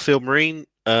 so Battlefield Marine,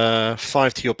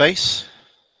 5 to your base.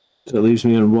 So it leaves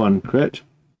me on 1, correct?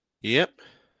 Yep.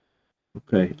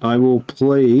 Okay, I will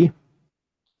play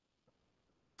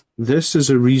this as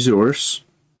a resource.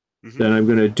 Mm-hmm. Then I'm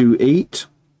going to do 8.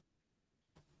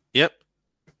 Yep.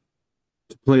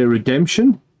 To play a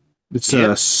redemption. It's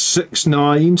a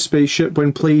 6/9 spaceship.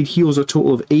 When played, heals a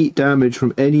total of 8 damage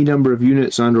from any number of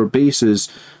units and/or bases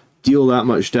deal that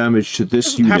much damage to this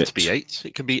It doesn't unit. have to be 8.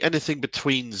 It can be anything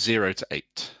between 0 to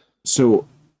 8. So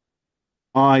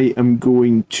I am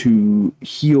going to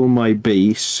heal my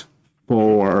base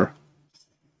for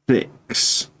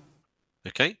 6.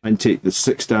 Okay. And take the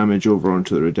 6 damage over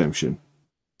onto the redemption.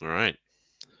 All right.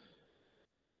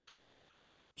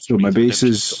 So my base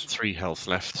is 3 health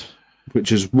left.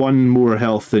 Which is 1 more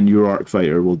health than your arc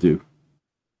fighter will do.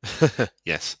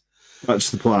 Yes. That's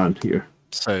the plan here.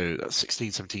 So that's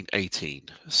 16, 17, 18.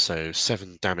 So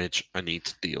 7 damage I need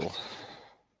to deal.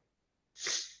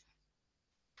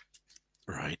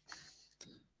 Right.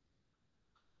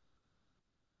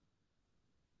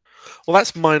 Well,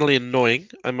 that's minorly annoying,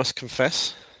 I must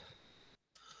confess.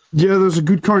 Yeah, there's a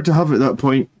good card to have at that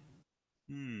point.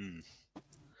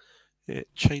 It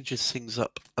changes things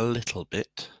up a little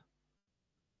bit.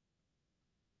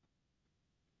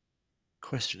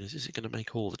 Question is it going to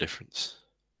make all the difference?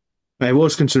 I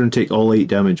was considering take all 8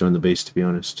 damage on the base, to be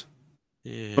honest.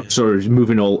 Yeah. Oh, sorry,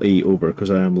 moving all 8 over because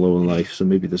I am low in life, so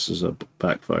maybe this is a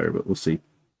backfire, but we'll see.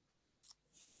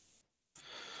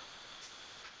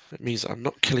 That means I'm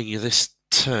not killing you this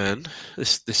turn,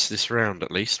 this round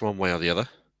at least, one way or the other.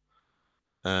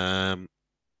 And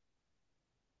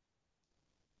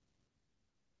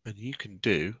you can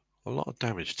do a lot of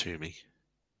damage to me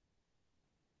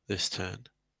this turn.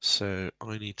 So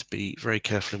I need to be very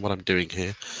careful in what I'm doing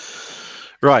here.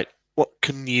 Right, what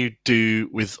can you do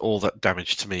with all that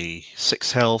damage to me?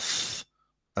 6 health,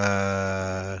 2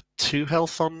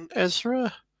 health on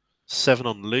Ezra, 7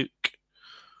 on Luke.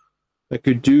 I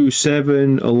could do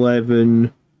 7,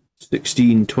 11,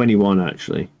 16, 21,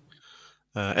 actually.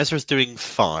 Ezra's doing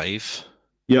 5.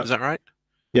 Yep. Is that right?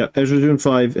 Yeah, Ezra's doing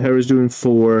 5, Hera's doing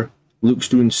 4, Luke's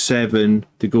doing 7,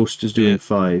 the Ghost is doing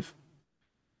 5.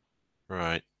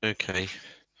 Right, okay.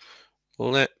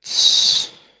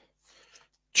 Let's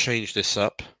change this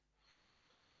up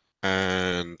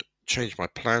and change my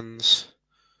plans.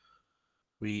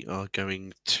 We are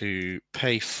going to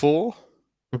pay 4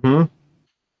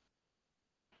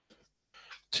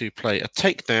 to play a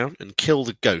takedown and kill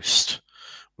the Ghost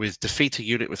with defeat a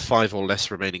unit with 5 or less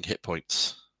remaining hit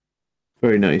points.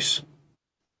 Very nice.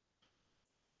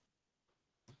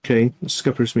 Okay, that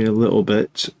scuppers me a little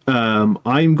bit.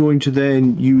 I'm going to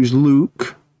then use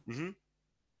Luke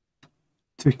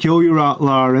to kill your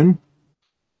Atlaren.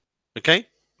 Okay.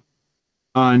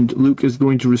 And Luke is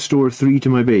going to restore 3 to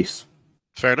my base.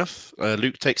 Fair enough.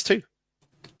 Luke takes 2.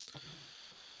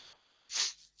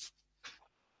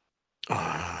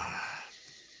 I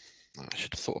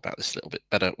should have thought about this a little bit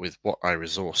better with what I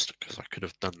resourced, because I could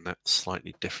have done that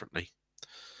slightly differently.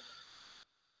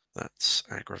 That's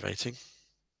aggravating.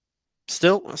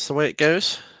 Still, that's the way it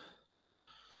goes.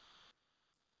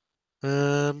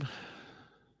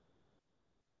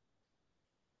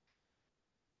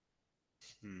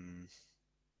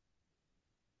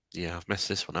 Yeah, I've messed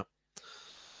this one up.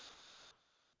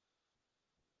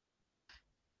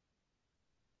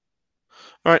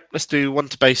 All right, let's do 1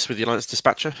 to base with the Alliance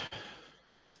Dispatcher.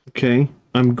 Okay,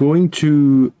 I'm going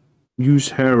to use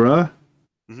Hera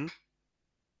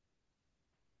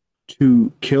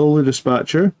to kill the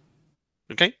Dispatcher.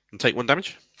 Okay, and take 1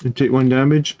 damage. And take 1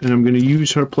 damage, and I'm going to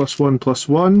use her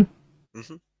 +1/+1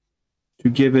 to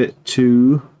give it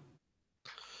to...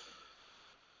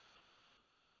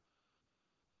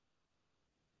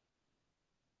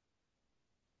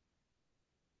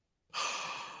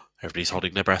 Everybody's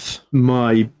holding their breath.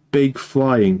 My big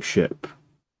flying ship.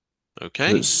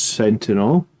 Okay. That's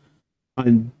Sentinel.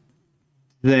 And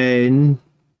then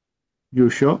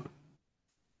your shot.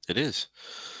 It is.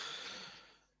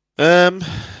 Oh,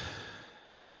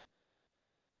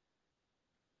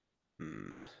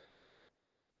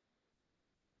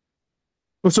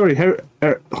 sorry.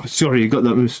 Sorry, you got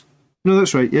that moose. No,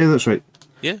 that's right. Yeah, that's right.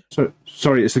 Yeah.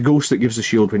 Sorry, it's the ghost that gives the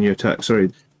shield when you attack.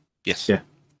 Sorry. Yes. Yeah.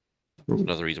 That's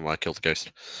another reason why I killed the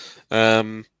ghost.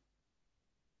 Oh,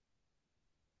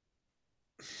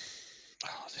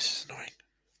 this is annoying.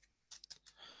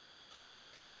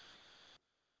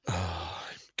 Oh,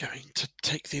 I'm going to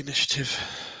take the initiative.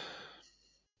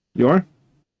 You are?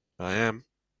 I am.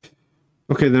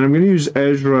 Okay, then I'm going to use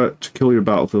Ezra to kill your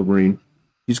Battlefield Marine.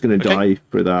 He's going to die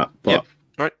for that. But, yep.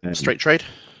 All right, straight trade.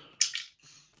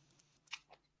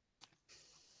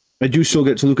 I do still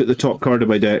get to look at the top card of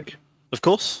my deck. Of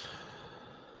course.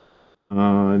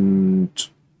 And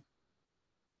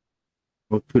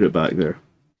I'll put it back there.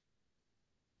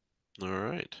 All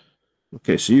right.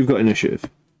 Okay, so you've got initiative.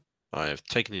 I have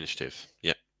taken the initiative.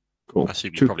 Yeah. Cool. I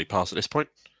assume you probably pass at this point.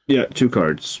 Yeah, 2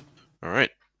 cards. All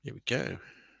right. Here we go.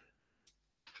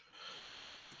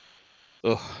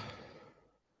 Oh.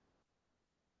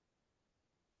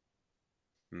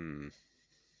 Hmm.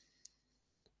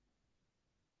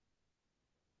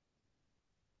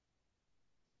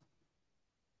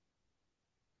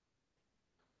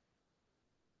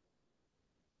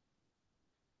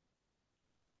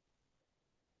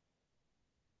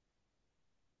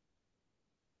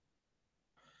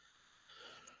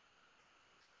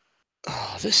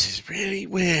 Oh, this is really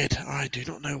weird. I do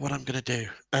not know what I'm going to do.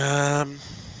 That's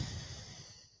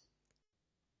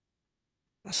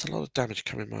a lot of damage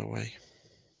coming my way.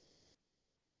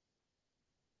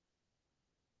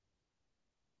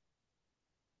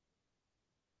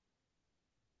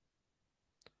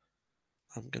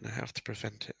 I'm going to have to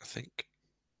prevent it, I think.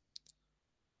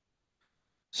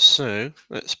 So,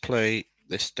 let's play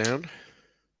this down.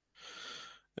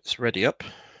 Let's ready up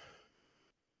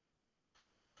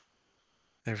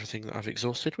everything that I've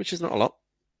exhausted, which is not a lot.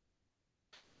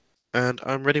 And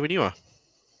I'm ready when you are.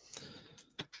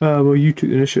 Well, you took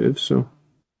the initiative, so...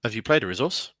 Have you played a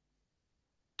resource?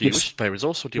 Do you wish to play a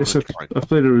resource, or do you yes, want to decline? I've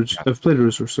played a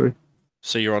resource, sorry.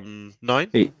 So you're on 9?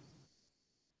 8.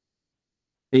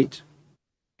 8.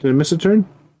 Did I miss a turn?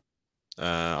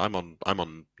 I'm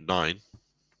on 9.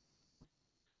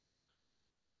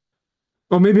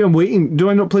 Oh, maybe I'm waiting. Do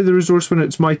I not play the resource when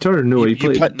it's my turn? No, you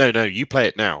play it. No, you play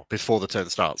it now, before the turn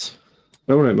starts.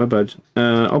 Oh, right, my bad.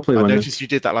 I'll play one. I noticed you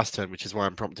did that last turn, which is why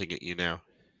I'm prompting at you now.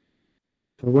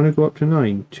 I want to go up to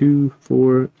 9. 2,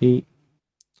 4, 8.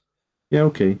 Yeah,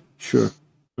 okay, sure.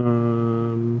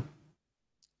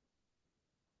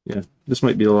 Yeah, this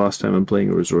might be the last time I'm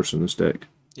playing a resource in this deck.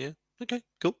 Yeah, okay,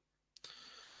 cool.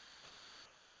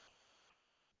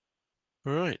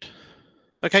 Alright.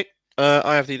 Okay,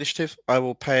 I have the initiative. I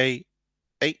will pay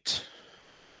 8.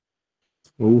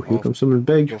 Oh, here comes something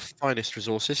big. Your finest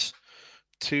resources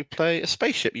to play a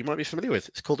spaceship you might be familiar with.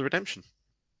 It's called the Redemption.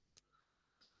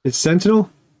 It's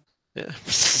Sentinel? Yeah,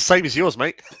 same as yours,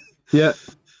 mate. Yeah.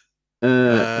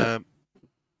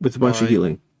 With a bunch of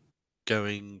healing.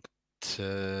 Going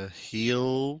to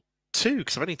heal 2,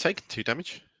 because I've only taken 2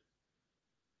 damage.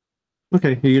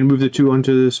 Okay, you're going to move the 2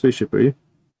 onto the spaceship, are you?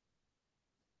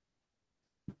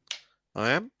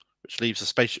 I am, which leaves a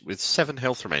spaceship with 7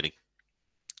 health remaining.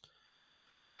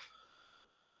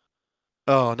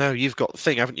 Oh, no, you've got the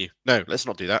thing, haven't you? No, let's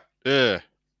not do that. Ugh.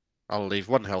 I'll leave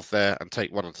 1 health there and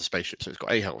take 1 onto the spaceship, so it's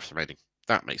got 8 health remaining.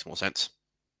 That makes more sense.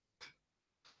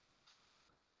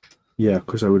 Yeah,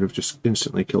 because I would have just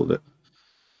instantly killed it.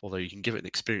 Although you can give it an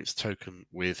experience token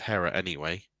with Hera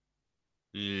anyway.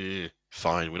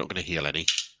 Fine, we're not going to heal any.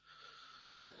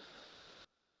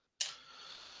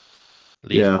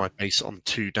 Leave my base on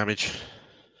 2 damage.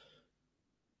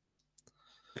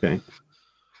 Okay.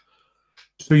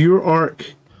 So your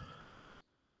arc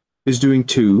is doing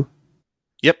 2.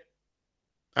 Yep.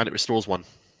 And it restores 1.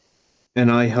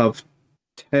 And I have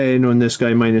 10 on this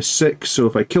guy, minus 6. So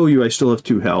if I kill you, I still have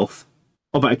 2 health.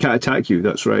 Oh, but I can't attack you.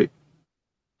 That's right.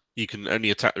 You can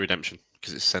only attack the Redemption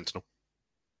because it's Sentinel.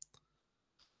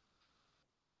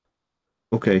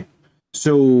 Okay.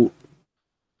 So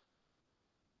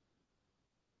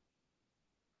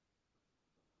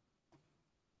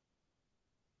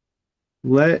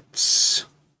let's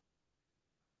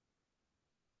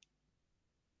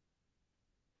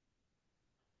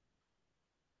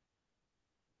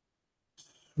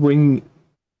swing.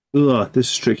 Ugh,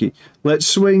 this is tricky. Let's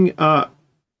swing at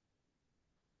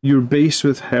your base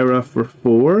with Hera for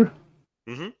 4.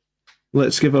 Mm-hmm.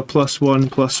 Let's give a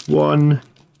 +1/+1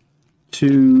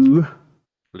 to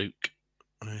Luke,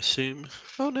 I assume.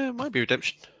 Oh no, it might be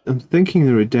Redemption. I'm thinking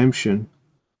the Redemption.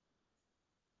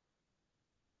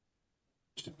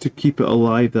 To keep it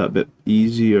alive that bit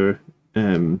easier.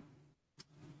 Yeah,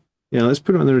 let's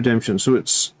put it on the Redemption. So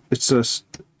it's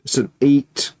an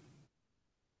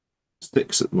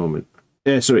 8/6 at the moment.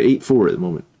 Sorry, 8/4 at the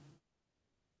moment.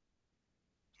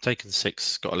 Taken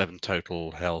 6, got 11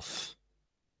 total health.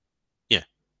 Yeah.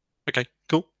 Okay,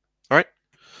 cool. Alright.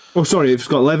 Oh, sorry, it's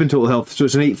got 11 total health, so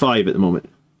it's an 8/5 at the moment.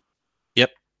 Yep,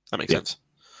 that makes sense.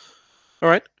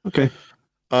 Alright. Okay.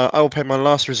 I will pay my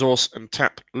last resource and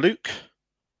tap Luke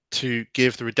to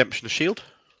give the Redemption a shield.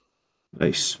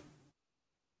 Nice.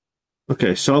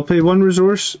 Okay, so I'll pay 1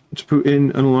 resource to put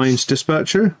in an Alliance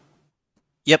Dispatcher.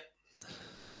 Yep.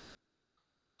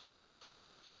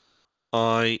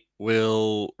 I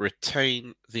will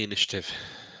retain the initiative.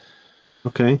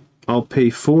 Okay. I'll pay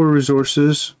 4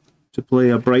 resources to play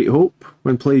a Bright Hope.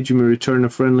 When played, you may return a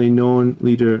friendly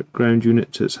non-leader ground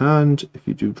unit to its hand. If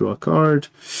you do, draw a card.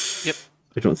 Yep.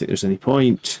 I don't think there's any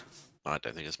point. I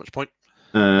don't think there's much point.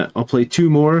 I'll play 2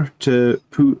 more to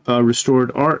put a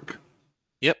Restored Arc.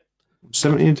 Yep.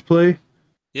 70 into play.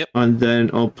 Yep. And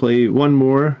then I'll play 1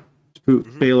 more to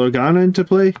put Bail Organa into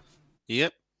play.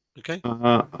 Yep. Okay.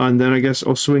 And then I guess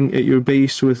I'll swing at your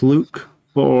base with Luke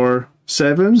for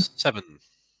 7, 7.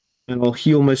 and I'll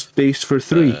heal my base for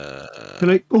 3. Can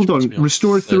I Which hold puts on? me on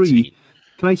Restore 3. 13.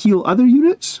 Can I heal other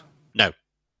units? No. No,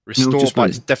 Restore just by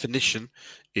its mine. definition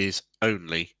is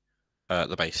only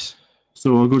the base.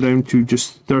 So I'll go down to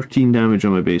just 13 damage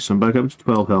on my base. I'm back up to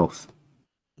 12 health.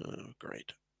 Oh,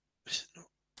 great.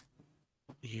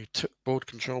 You took board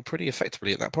control pretty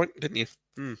effectively at that point, didn't you?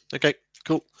 Okay,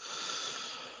 cool.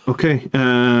 Okay,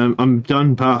 I'm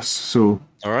done. Pass. So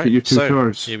All right. get your 2 So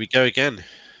cards. here we go again.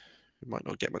 We might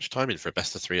not get much time in for a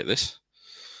best of 3 at this.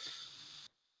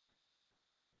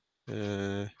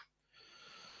 I'm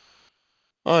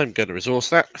going to resource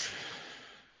that,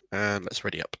 and let's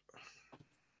ready up.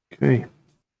 Okay.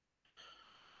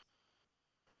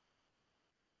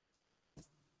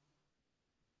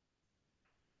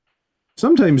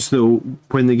 Sometimes, though,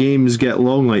 when the games get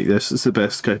long like this, it's the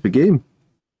best type of game.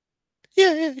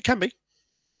 Yeah, it can be.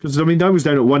 Because, I mean, I was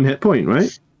down at 1 hit point,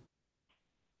 right?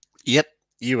 Yep,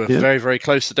 you were very, very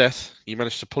close to death. You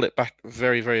managed to pull it back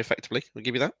very, very effectively. I'll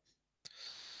give you that.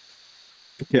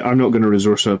 Okay, I'm not going to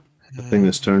resource a thing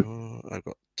this turn. I've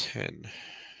got 10.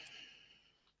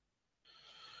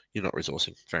 You're not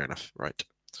resourcing. Fair enough. Right.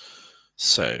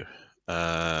 So,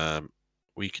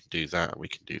 we can do that. We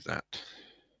can do that.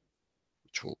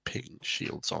 Which will ping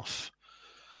shields off.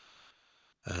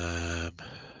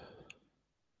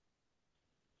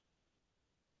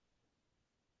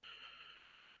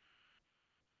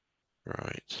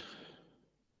 Right.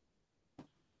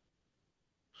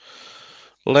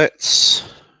 Let's...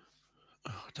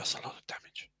 Oh, it does a lot of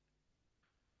damage.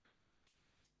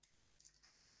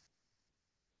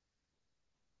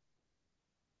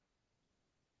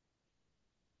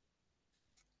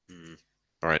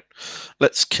 All right.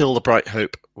 Let's kill the Bright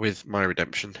Hope with my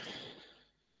redemption.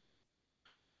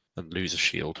 And lose a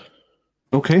shield.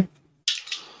 Okay.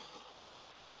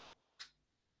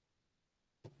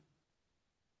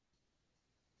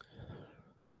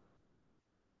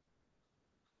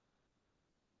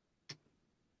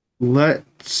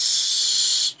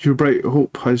 Let's... Your Bright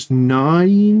Hope has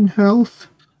 9 health.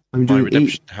 I'm doing my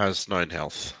redemption 8. has 9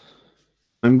 health.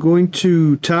 I'm going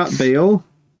to tap Bale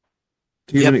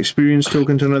to give an experience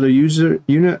token to another unit.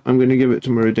 I'm going to give it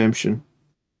to my redemption.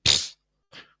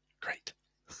 Great.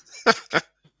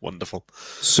 Wonderful.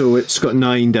 So it's got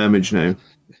 9 damage now.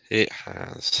 It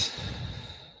has.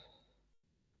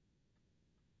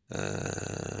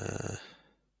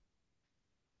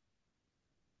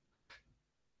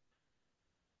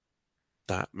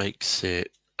 That makes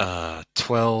it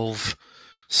 12.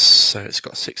 So it's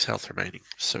got 6 health remaining.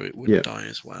 So it would die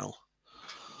as well.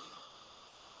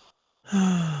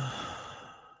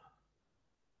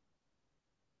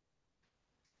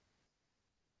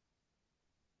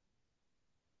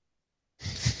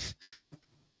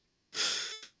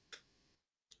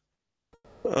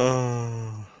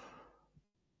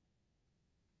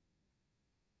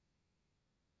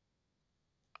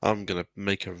 I'm going to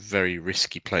make a very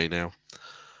risky play now.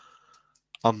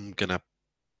 I'm going to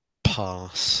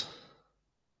pass.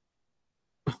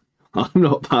 I'm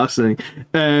not passing.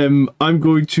 I'm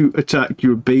going to attack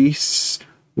your base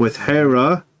with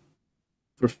Hera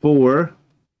for 4.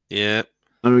 Yeah.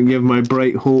 I'm going to give my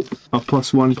Bright Hope a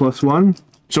 +1/+1.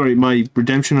 Sorry, my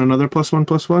redemption another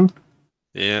 +1/+1.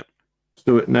 Yeah.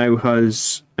 So it now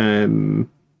has it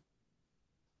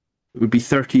would be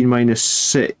 13 minus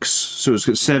 6. So it's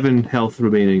got 7 health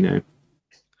remaining now.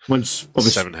 Once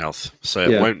 7 health. So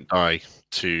it won't die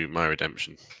to my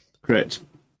redemption. Correct.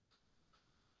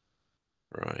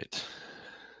 Right.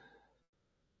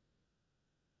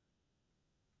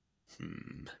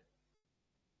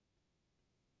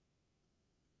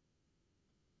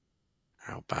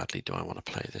 How badly do I want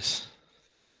to play this?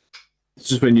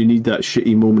 This is when you need that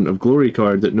shitty moment of glory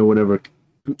card that no one ever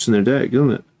puts in their deck,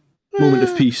 isn't it? Moment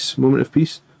of peace. Moment of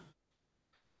peace.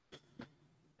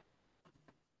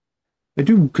 I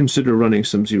do consider running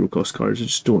some zero cost cards. I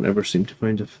just don't ever seem to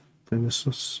find this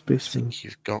space. I think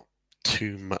you've got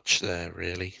too much there,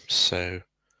 really. So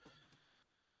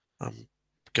I'm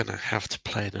gonna have to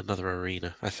play in another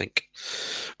arena, I think.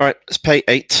 All right, let's pay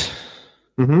 8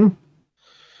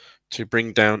 to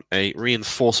bring down a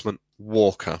reinforcement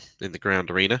walker in the ground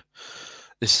arena.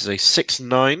 This is a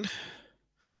 6/9.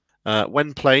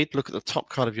 When played, look at the top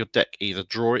card of your deck. Either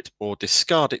draw it or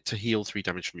discard it to heal 3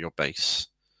 damage from your base.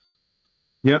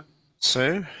 Yep.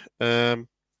 So, I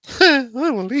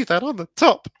will leave that on the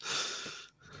top.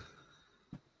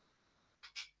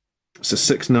 It's a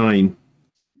 6/9.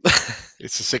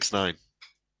 It's a 6/9.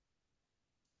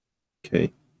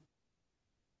 Okay.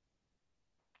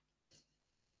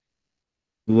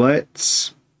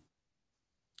 Let's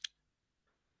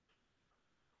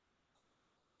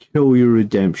kill your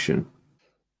redemption.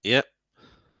 Yep.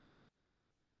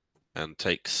 And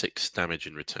take 6 damage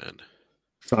in return.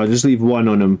 So I'll just leave 1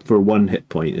 on him for 1 hit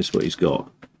point is what he's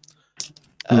got.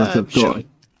 Unless I've got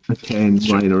a 10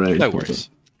 lying around. No worries.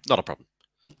 Not a problem.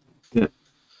 Yeah.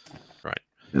 Right.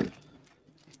 Yeah.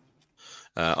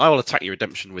 I will attack your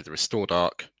redemption with the Restored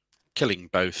Arc, killing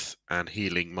both and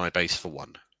healing my base for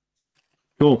 1.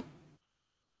 Cool.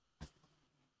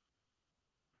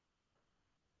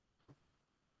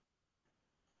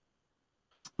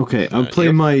 Okay, I'll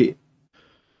play my...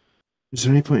 Is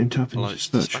there any point in tapping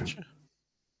Dispatcher?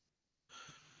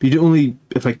 But you only...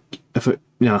 If I...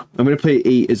 No, I'm going to play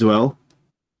 8 as well.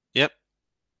 Yep.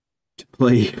 To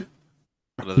play...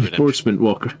 Reinforcement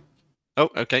Walker. Oh,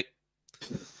 okay.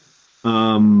 So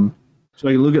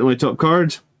I can look at my top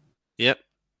card. Yep.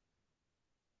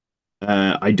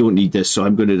 I don't need this, so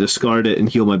I'm going to discard it and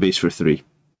heal my base for 3.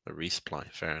 A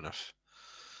resupply, fair enough.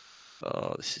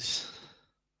 Oh, this is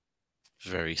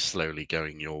very slowly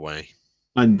going your way.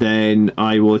 And then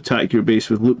I will attack your base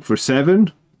with Luke for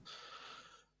 7.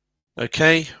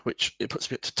 Okay, which it puts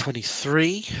me up to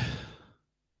 23.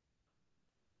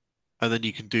 And then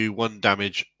you can do 1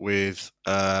 damage with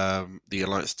the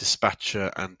Alliance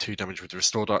Dispatcher and 2 damage with the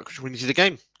Restored Arc, which wins you the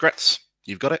game. Gretz,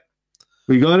 you've got it.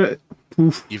 We got it.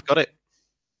 Oof. You've got it.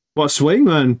 What a swing,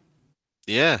 man.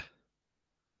 Yeah.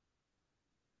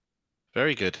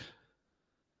 Very good.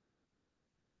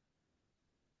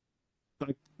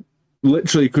 I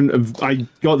literally couldn't have... I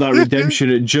got that redemption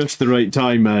at just the right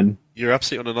time, man. You're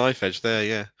absolutely on a knife edge there,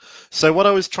 yeah. So what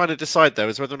I was trying to decide, though,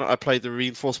 is whether or not I play the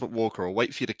Reinforcement Walker or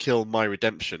wait for you to kill my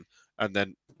redemption and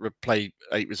then play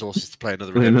 8 resources to play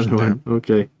another redemption down.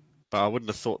 Okay. But I wouldn't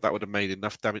have thought that would have made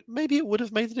enough damage. Maybe it would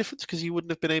have made the difference because you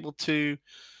wouldn't have been able to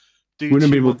do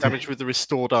 2 more damage with the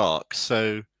Restored Arc.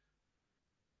 So,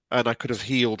 and I could have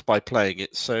healed by playing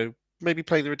it. So maybe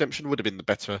playing the redemption would have been the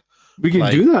better. We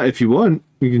can do that if you want.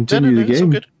 We can continue the game. It's all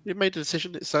good. You made a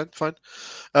decision. It's fine.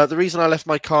 The reason I left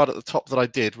my card at the top that I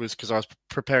did was because I was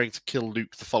preparing to kill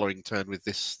Luke the following turn with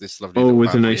this lovely. Oh,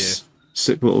 with a nice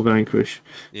sick little vanquish.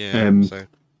 Yeah. So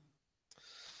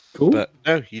cool. But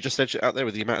no, you just edged it out there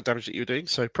with the amount of damage that you were doing.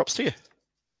 So props to you.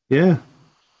 Yeah.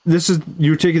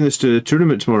 You're taking this to the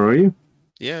tournament tomorrow, are you?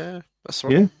 Yeah, that's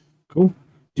right. Yeah. Cool.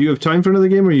 Do you have time for another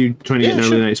game, or are you trying to get an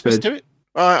early night's bed? Let's do it.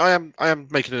 I am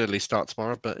making an early start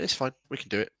tomorrow, but it's fine. We can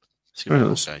do it. Right,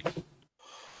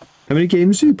 how many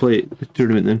games do you play at the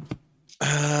tournament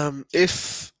then?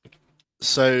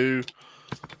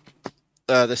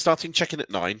 They're starting check-in at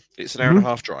 9. It's an hour and a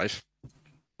half drive.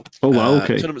 Oh wow,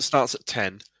 okay. Tournament starts at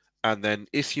 10, and then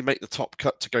if you make the top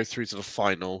cut to go through to the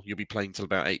final, you'll be playing till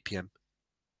about 8 PM.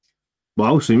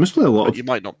 Wow, so you must play a lot. You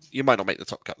might not make the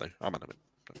top cut though. I'm out of it.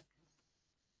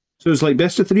 So it's like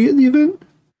best of 3 at the event?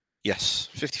 Yes,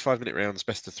 55-minute rounds,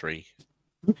 best of 3.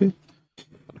 Okay.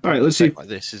 All right, let's see. Like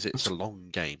this is it's a long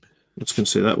game. I was going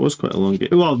to say that was quite a long game.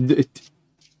 Well,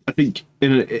 I think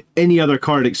in any other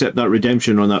card except that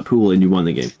redemption on that pool, and you won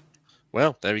the game.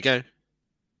 Well, there we go.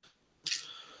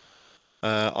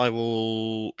 I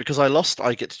will, because I lost,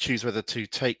 I get to choose whether to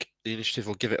take the initiative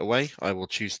or give it away. I will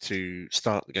choose to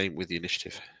start the game with the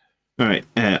initiative. All right.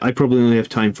 I probably only have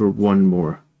time for 1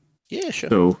 more. Yeah, sure.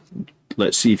 So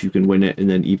let's see if you can win it and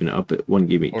then even it up at 1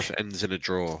 game each. Or if it ends in a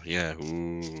draw, yeah.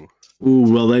 Ooh,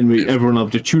 well then everyone will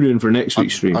have to tune in for next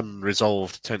week's stream.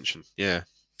 Unresolved tension, yeah.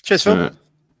 Cheers, Phil.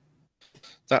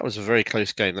 That was a very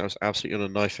close game. That was absolutely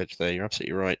on a knife edge there. You're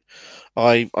absolutely right.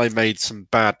 I made some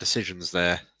bad decisions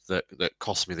there that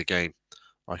cost me the game.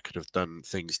 I could have done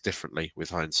things differently with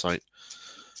hindsight.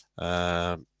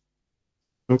 Okay.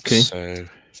 So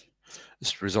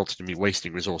this resulted in me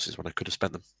wasting resources when I could have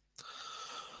spent them.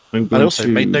 I also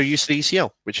made no use of the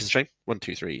ECL, which is a shame. 1,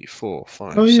 2, 3, 4,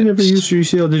 5. Oh, you 6. never used your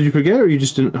ECL? Did you forget, or you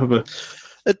just didn't have a?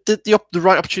 The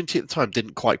right opportunity at the time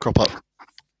didn't quite crop up.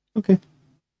 Okay.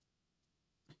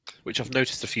 Which I've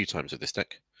noticed a few times with this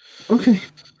deck. Okay.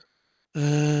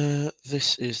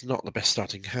 This is not the best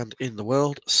starting hand in the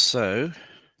world, so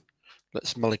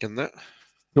let's mulligan that.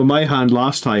 Well, my hand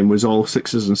last time was all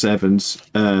 6s and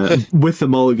 7s, with the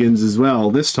mulligans as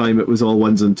well. This time it was all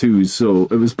 1s and 2s, so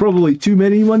it was probably too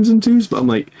many 1s and 2s, but I'm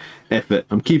like, F it,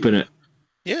 I'm keeping it.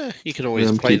 Yeah, you can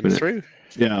always play them through.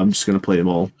 Yeah, I'm just going to play them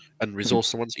all. And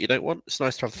resource the ones that you don't want. It's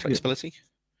nice to have the flexibility.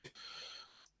 Yeah.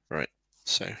 Right,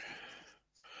 so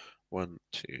 1,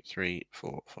 2, 3,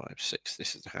 4, 5, 6.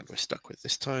 This is the hand we're stuck with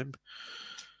this time.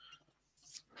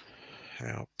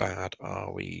 How bad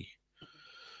are we?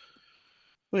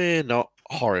 We're not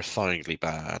horrifyingly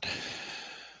bad.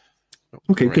 Not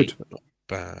okay, great, good. But not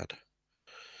bad.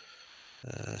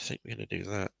 I think we're going to do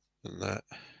that and that.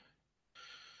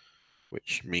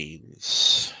 Which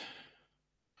means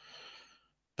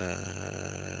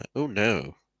Oh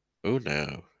no. Oh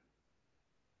no.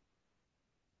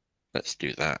 Let's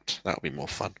do that. That'll be more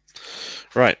fun.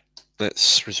 Right.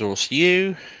 Let's resource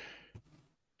you.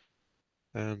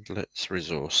 And let's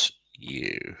resource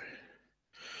you.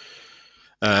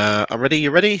 I'm ready.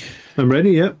 You ready? I'm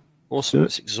ready, yep. Awesome.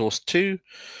 Let's exhaust 2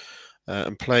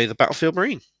 and play the Battlefield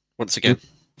Marine once again.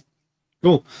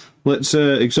 Cool. Let's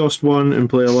exhaust 1 and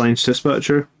play Alliance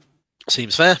Dispatcher.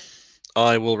 Seems fair.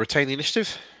 I will retain the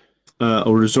initiative.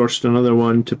 I'll resource another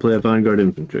one to play a Vanguard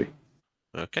Infantry.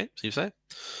 Okay, seems fair.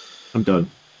 I'm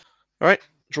done. All right,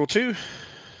 draw 2.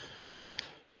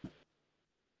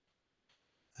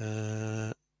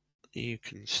 You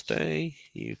can stay,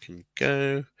 you can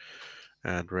go,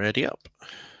 and ready up.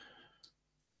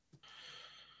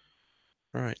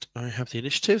 Right, I have the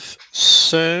initiative,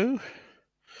 so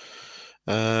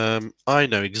I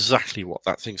know exactly what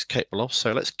that thing's capable of,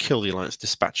 so let's kill the Alliance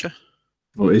Dispatcher.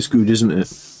 Oh, it's good, isn't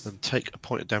it? And take a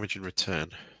point of damage in return.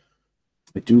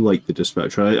 I do like the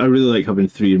Dispatcher. I really like having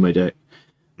 3 in my deck.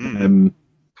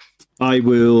 I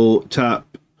will tap...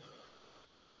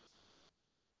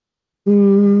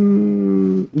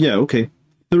 yeah, okay.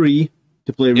 3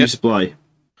 to play Resupply.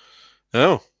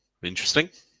 Oh, interesting.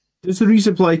 Does the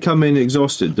Resupply come in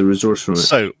exhausted, the resource from it?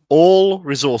 So, all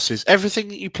resources, everything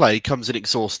that you play comes in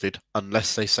exhausted,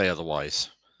 unless they say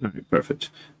otherwise. Okay, perfect.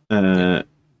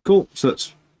 Cool, so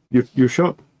that's your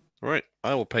shot. All right,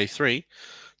 I will pay 3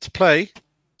 to play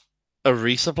a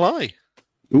Resupply.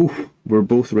 Ooh, we're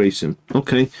both racing.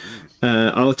 Okay.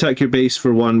 I'll attack your base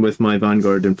for 1 with my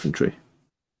Vanguard Infantry.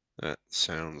 That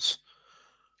sounds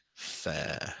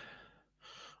fair.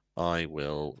 I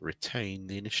will retain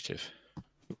the initiative.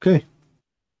 Okay.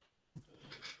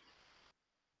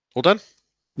 All done?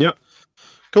 Yep.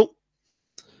 Cool.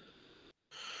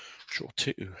 Draw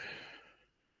 2.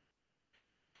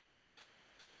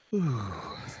 Ooh.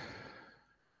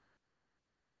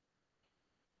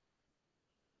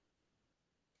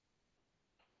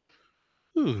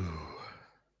 Ooh.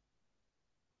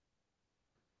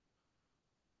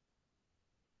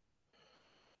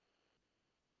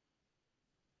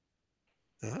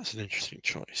 Now that's an interesting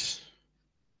choice.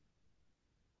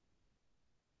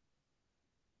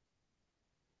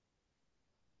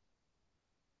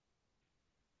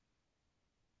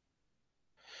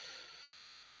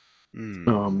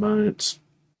 Oh man, it's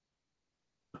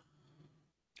a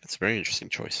very interesting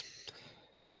choice.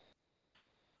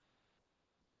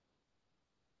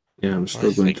 Yeah, I'm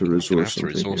struggling to resource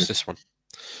something. Resource this one.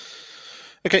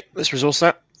 Okay, let's resource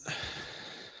that.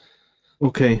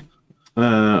 Okay.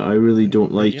 I really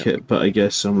don't like it, but I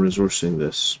guess I'm resourcing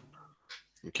this.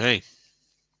 Okay.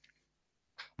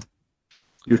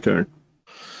 Your turn.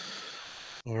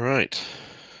 All right.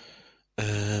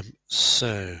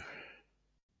 So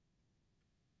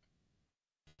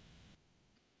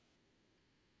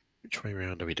which way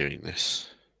around are we doing this?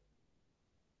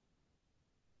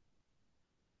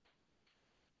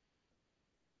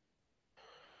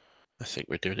 I think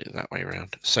we're doing it that way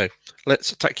around. So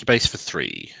let's attack your base for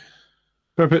 3.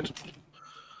 Perfect.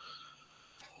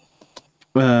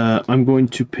 I'm going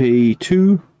to pay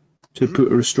 2 to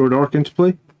put a Restored Arc into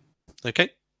play. Okay.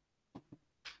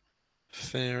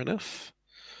 Fair enough.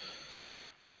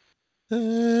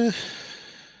 Seems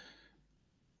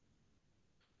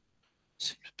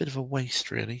a bit of a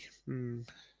waste, really.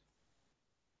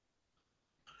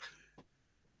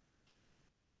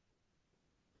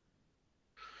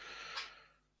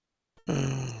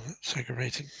 Oh, that's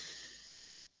aggravating.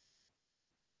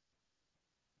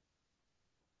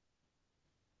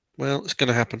 Well, it's going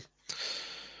to happen.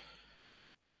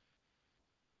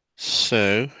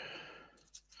 So,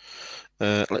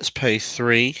 let's pay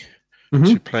 3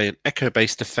 to play an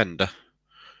Echo-based Defender.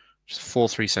 Just a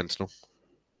 4/3 Sentinel.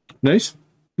 Nice.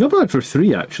 Not bad for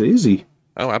 3, actually, is he?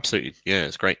 Oh, absolutely. Yeah,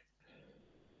 it's great.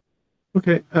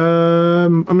 Okay.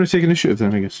 I'm going to take initiative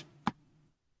then, I guess.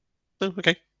 Oh,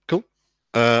 okay. Cool.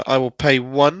 I will pay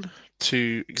 1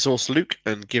 to exhaust Luke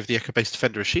and give the Echo-based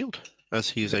Defender a shield, as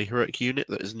he is a heroic unit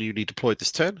that is newly deployed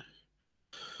this turn.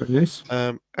 Very nice.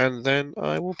 And then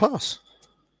I will pass.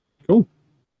 Cool.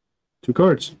 2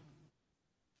 cards.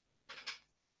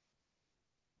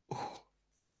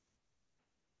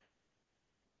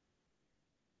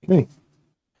 Okay.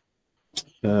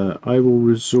 I will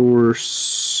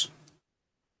resource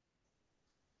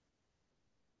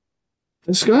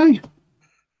this guy.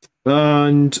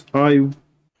 And I...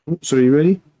 Oh, sorry, you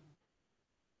ready?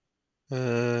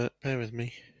 Bear with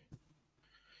me.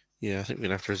 Yeah, I think we're going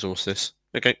to have to resource this.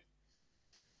 Okay.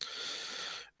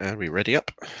 And we ready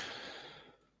up.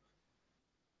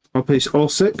 I'll place all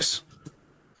 6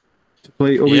 to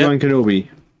play Obi-Wan Kenobi.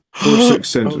 Or 6 Oh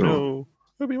Sentinel. no,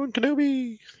 Obi-Wan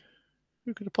Kenobi.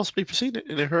 Who could have possibly foreseen it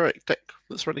in a heroic deck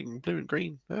that's running blue and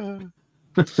green?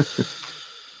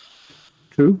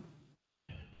 True.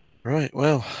 Right.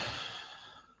 Well.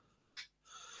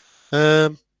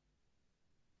 Um.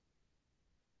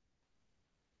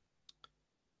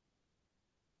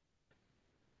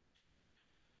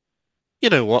 You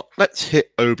know what? Let's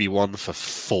hit Obi-Wan for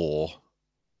 4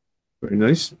 Very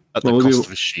nice. at the cost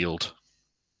of a shield.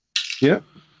 Yeah.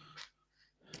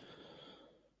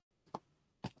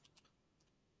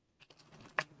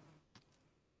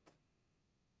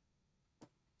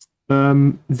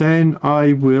 Then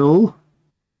I will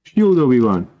shield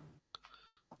Obi-Wan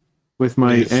with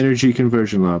my energy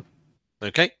conversion lab.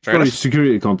 Okay, fair enough.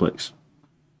 Security complex.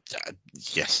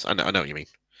 Yes, I know what you mean.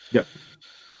 Yep.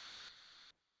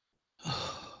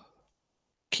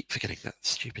 Keep forgetting that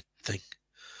stupid thing.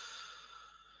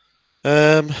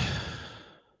 I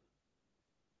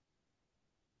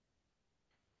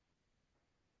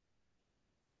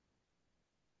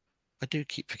do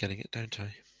keep forgetting it, don't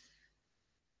I?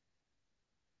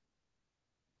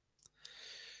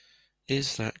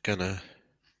 Is that gonna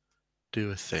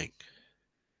do a thing?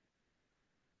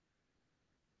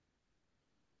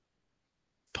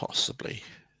 Possibly.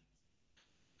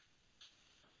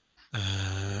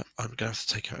 I'm gonna have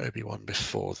to take out Obi-Wan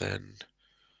before then.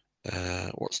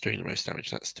 What's doing the most damage?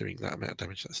 That's doing that amount of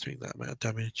damage. That's doing that amount of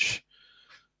damage.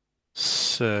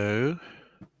 So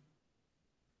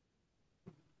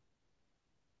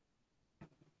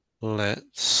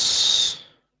let's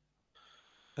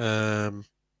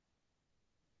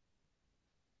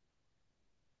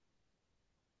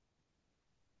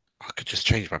I could just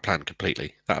change my plan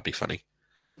completely. That'd be funny.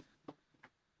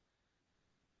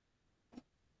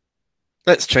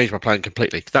 Let's change my plan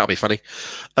completely. That'll be funny.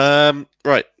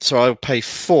 Right, so I'll pay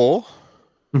 4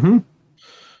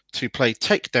 to play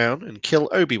Takedown and kill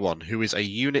Obi-Wan, who is a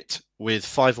unit with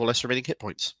 5 or less remaining hit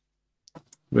points.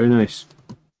 Very nice.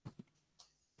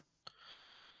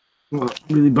 Well, it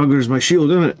really buggers my shield,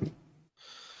 doesn't it?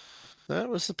 That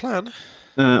was the plan.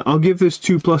 I'll give this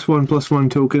 2+1/+1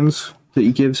 tokens that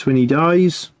he gives when he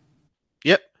dies.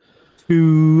 Yep.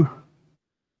 To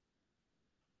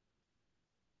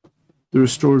the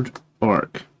restored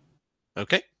arc.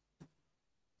 Okay.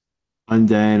 And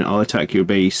then I'll attack your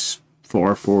base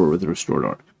for 4 with the restored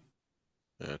arc.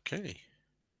 Okay.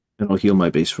 And I'll heal my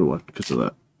base for 1 because of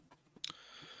that.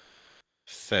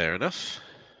 Fair enough.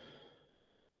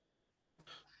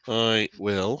 I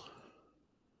will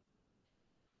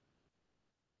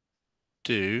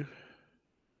do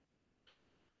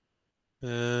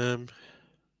let's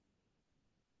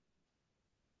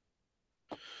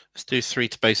do 3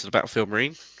 to base of the Battlefield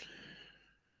Marine.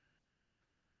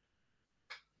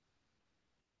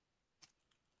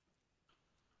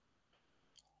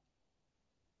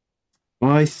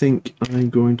 I think I'm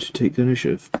going to take the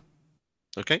initiative.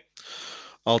 Okay.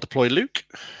 I'll deploy Luke.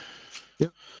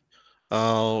 Yep.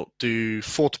 I'll do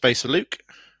 4 to base of Luke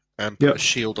and put a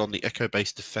shield on the Echo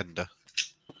Base Defender.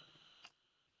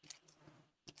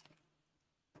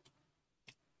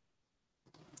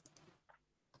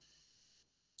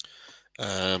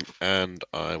 And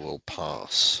I will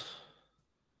pass.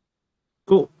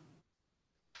 Cool.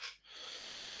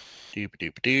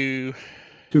 Doop-a-doop-a-doo.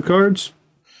 2 cards?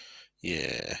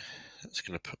 Yeah, that's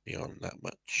going to put me on that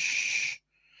much.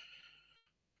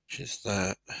 Which is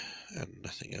that, and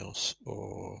nothing else,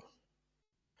 or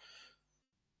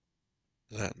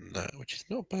that and that, which is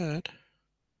not bad.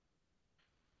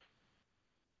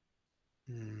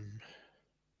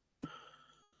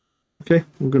 Okay,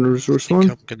 I'm going to resource I 1.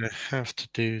 think I'm going to have to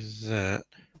do that.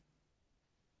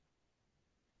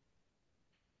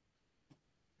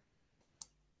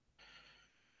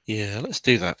 Yeah, let's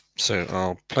do that. So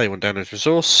I'll play 1 down as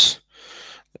resource.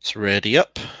 Let's ready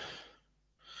up.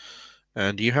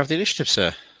 And you have the initiative,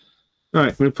 sir.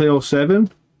 Alright, I'm going to play all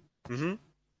 7.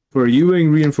 For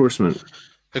U-Wing reinforcement.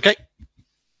 Okay.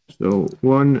 So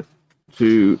 1,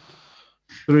 2,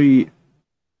 3,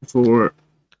 4,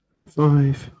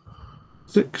 5,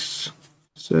 6,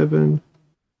 7,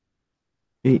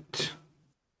 8,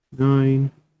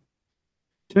 9,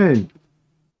 10.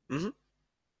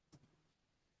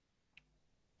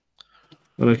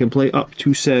 And I can play up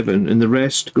to 7, and the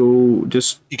rest go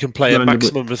just. You can play randomly. A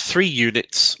maximum of 3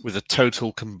 units with a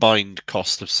total combined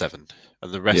cost of 7,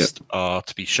 and the rest are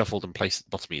to be shuffled and placed at the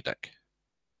bottom of your deck.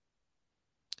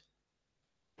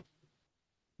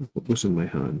 What was in my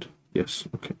hand? Yes,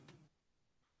 okay.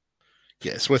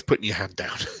 Yeah, it's worth putting your hand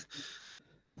down.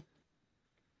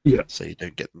 Yeah. So you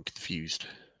don't get them confused.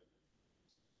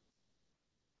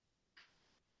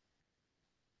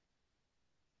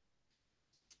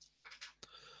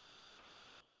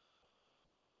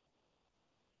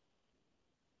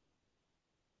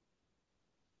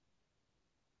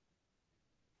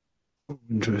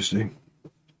 Interesting.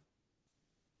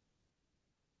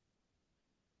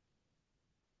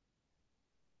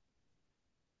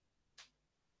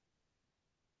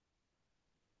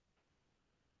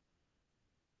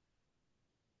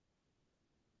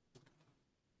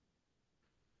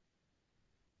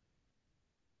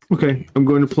 Okay, I'm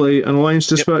going to play an Alliance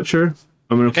Dispatcher.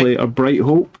 I'm going to play a Bright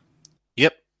Hope.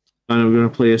 Yep. And I'm going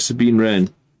to play a Sabine Wren.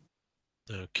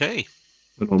 Okay.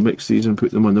 And I'll mix these and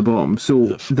put them on the bottom.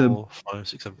 So 4, 5,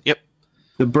 6, 7. Yep.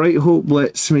 The Bright Hope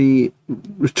lets me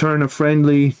return a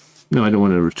friendly. No, I don't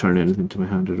want to return anything to my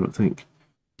hand. I don't think.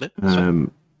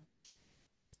 No,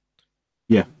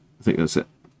 yeah, I think that's it.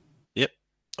 Yep.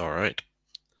 All right.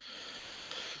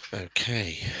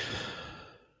 Okay.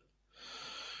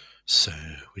 So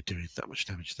we're doing that much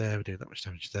damage there. We're doing that much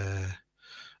damage there.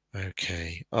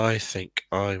 Okay. I think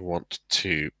I want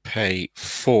to pay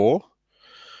 4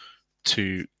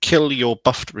 to kill your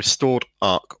buffed restored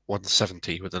arc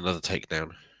 170 with another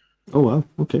takedown. Oh wow.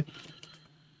 Okay.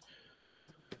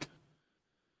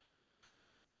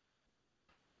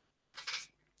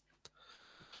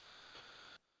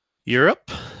 You're up.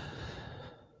 I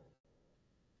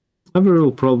have a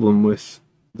real problem with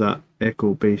that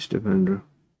echo-based defender.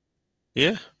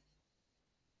 Yeah.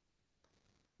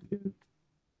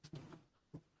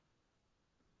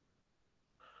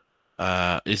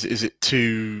 Is it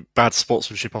too bad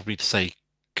sportsmanship of me to say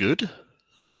good?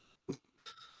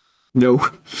 No.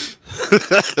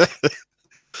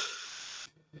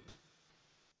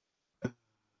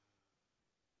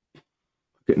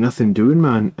 Got nothing doing,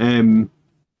 man.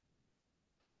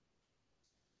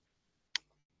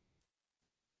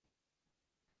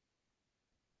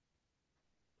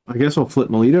 I guess I'll flip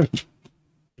my leader.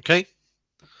 Okay.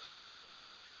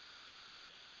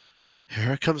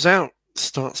 Hera comes out,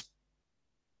 starts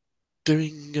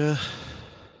doing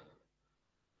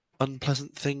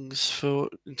unpleasant things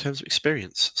in terms of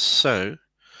experience. So,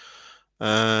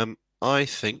 I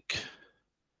think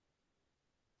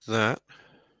that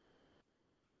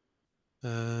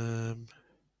I'm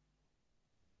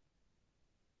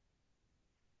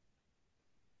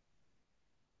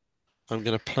going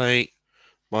to play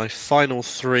my final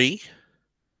 3.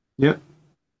 Yep.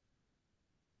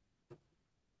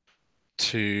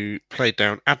 To play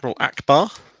down Admiral Akbar.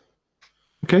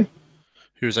 Okay.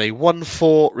 Who is a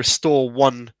 1/4 restore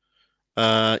 1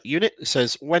 unit. It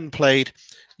says when played,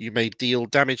 you may deal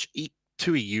damage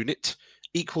to a unit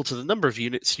equal to the number of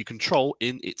units you control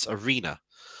in its arena.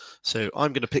 So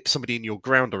I'm going to pick somebody in your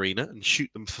ground arena and shoot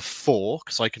them for 4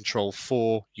 because I control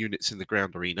 4 units in the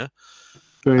ground arena.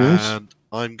 Very nice. And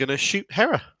I'm going to shoot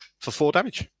Hera for 4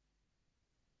 damage.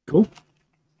 Cool.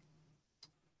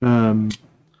 Not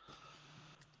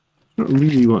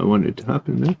really what I wanted to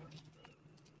happen there.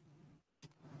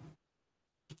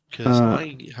 Because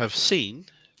I have seen.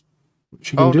 What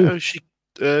she can do.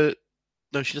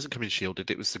 No, she doesn't come in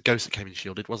shielded. It was the ghost that came in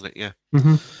shielded, wasn't it? Yeah.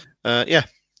 Mm-hmm. Yeah.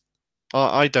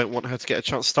 I don't want her to get a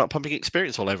chance to start pumping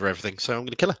experience all over everything, so I'm going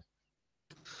to kill her.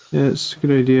 Yeah, it's a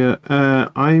good idea.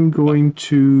 I'm going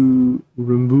to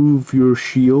remove your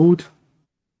shield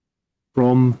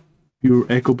from your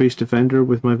Echo-based defender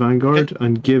with my Vanguard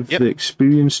and give the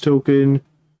experience token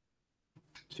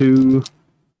to...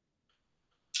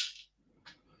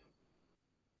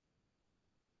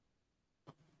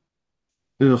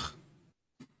 Ugh.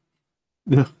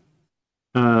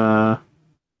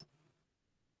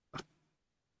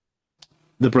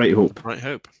 The Bright Hope. Bright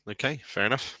Hope. Okay, fair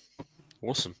enough.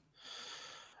 Awesome.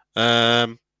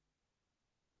 I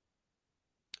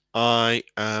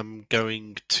am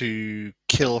going to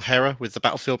kill Hera with the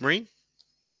Battlefield Marine.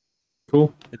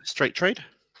 Cool. In a straight trade.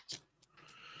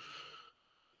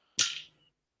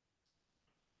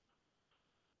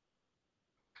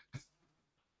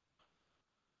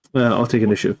 I'll take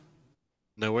initiative.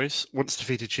 No worries. Once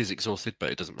defeated, she's exhausted,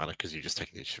 but it doesn't matter because you're just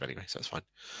taking the initiative anyway, so that's fine.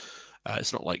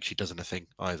 It's not like she does anything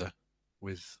either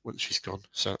once she's gone,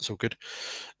 so that's all good.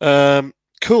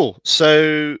 Cool.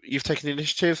 So you've taken the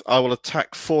initiative. I will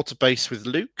attack 4 to base with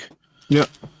Luke. Yep.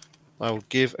 I will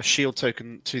give a shield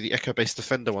token to the Echo-based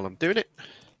defender while I'm doing it,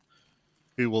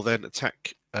 who will then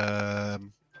attack.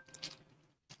 Did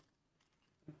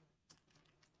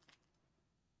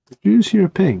you just hear a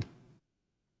ping?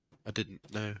 I didn't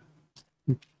know.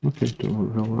 Okay,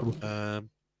 don't know how that was.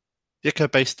 The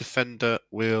Echo-based defender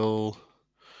will.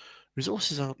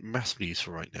 Resources aren't massively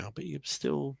useful right now, but you're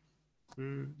still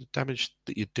the damage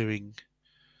that you're doing.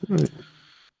 Right.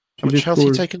 How much health have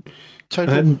you taken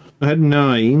total? I had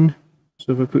 9,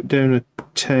 so if I put down a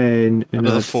 10 and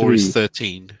another 4 3. is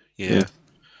 13. Yeah.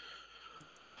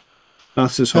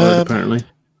 That's as hard, apparently.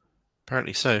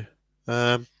 Apparently so.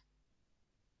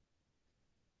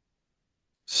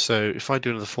 So if I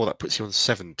do another 4, that puts you on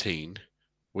 17,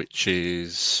 which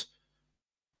is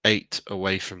 8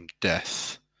 away from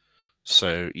death.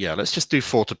 So yeah, let's just do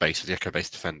 4 to base with the Echo Base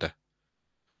Defender.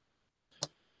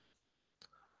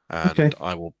 And Okay.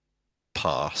 I will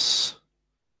pass.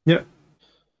 Yep.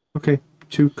 Okay.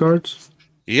 2 cards.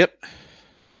 Yep.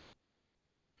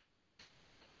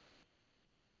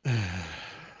 1,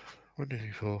 2,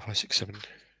 3, 4, 5, 6, 7.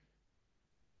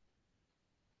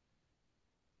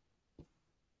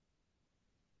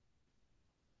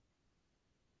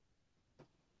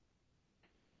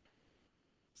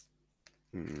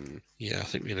 Yeah, I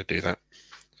think we're going to do that.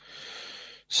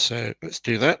 So let's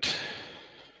do that.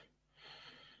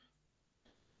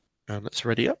 And let's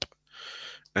ready up.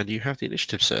 And you have the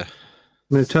initiative, sir.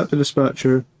 I'm going to tap the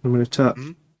dispatcher. I'm going to tap.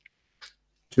 Mm-hmm. Do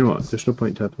you know what? There's no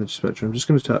point tapping the dispatcher. I'm just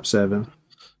going to tap 7.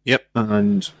 Yep.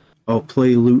 And I'll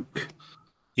play Luke.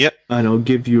 Yep. And I'll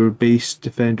give your base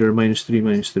defender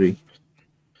 -3/-3.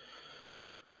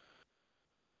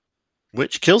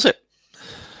 Which kills it.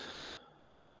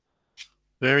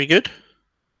 Very good.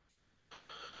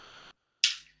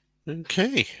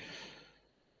 Okay.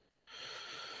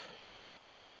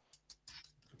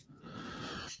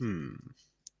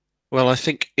 Well, I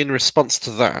think in response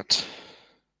to that,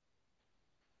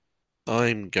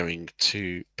 I'm going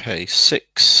to pay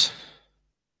 6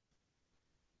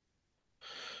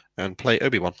 and play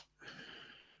Obi-Wan.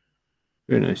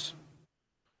 Very nice.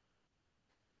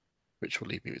 Which will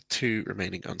leave me with 2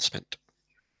 remaining unspent.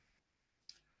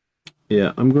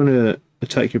 Yeah, I'm going to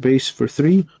attack your base for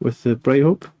 3 with the Bright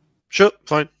Hope. Sure,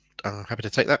 fine. Happy to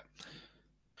take that.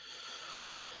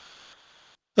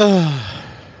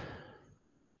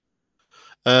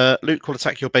 Luke will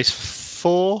attack your base for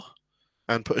 4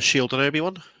 and put a shield on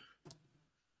Obi-Wan.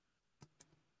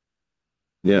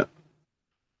 Yeah.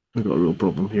 I've got a real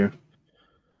problem here.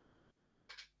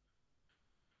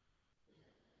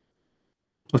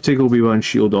 I'll take Obi-Wan's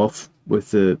shield off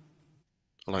with the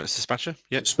Alliance Dispatcher.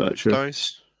 Yep. dispatcher.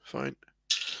 Dice. Fine.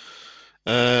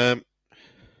 I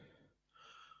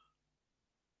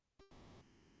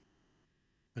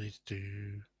need to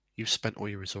do... You've spent all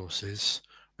your resources.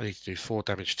 I need to do 4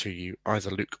 damage to you.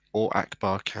 Either Luke or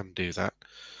Akbar can do that.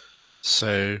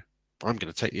 So I'm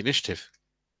going to take the initiative.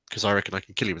 Because I reckon I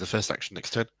can kill you with the first action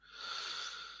next turn.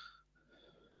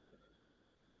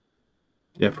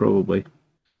 Yeah, probably.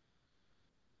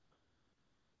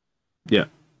 Yeah.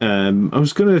 I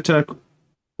was going to attack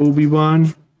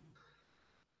Obi-Wan.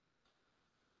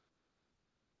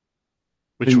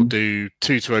 Which will do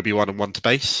 2 to Obi-Wan and 1 to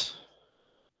base,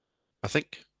 I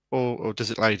think. Or does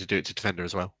it allow you to do it to Defender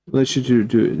as well? Let's do it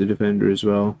to the Defender as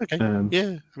well. Okay.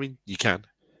 Yeah, I mean, you can.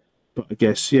 But I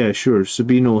guess, yeah, sure.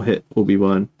 Sabine will hit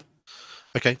Obi-Wan.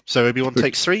 Okay, so Obi-Wan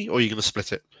takes 3, or are you going to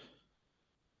split it?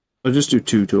 I'll just do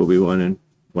 2 to Obi-Wan and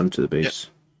 1 to the base.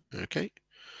 Yep. Okay.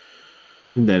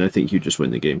 And then I think you just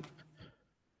win the game.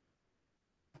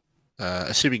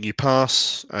 Assuming you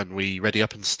pass and we ready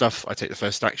up and stuff, I take the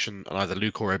first action, and either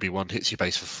Luke or Obi-Wan hits your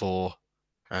base for 4.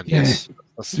 And yes,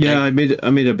 that's the game. I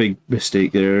made a big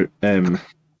mistake there.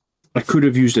 I could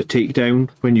have used a takedown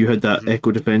when you had that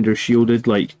Echo Defender shielded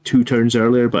like 2 turns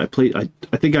earlier, but I played. I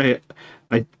think I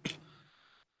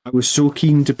was so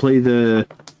keen to play the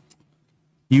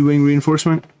U-wing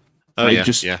reinforcement. Oh, I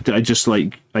just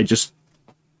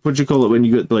what do you call it when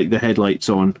you got like the headlights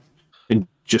on and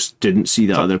just didn't see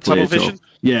that other player at all?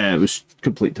 Yeah, it was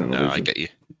complete tunnel vision. I get you.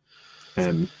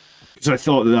 So I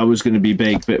thought that was going to be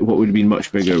big, but what would have been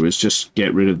much bigger was just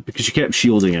get rid of, because you kept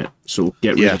shielding it, so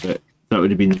get rid of it. That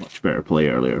would have been a much better play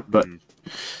earlier. But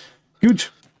good.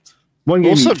 1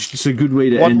 game awesome. each. It's a good way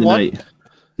to end the night.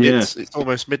 Yeah. It's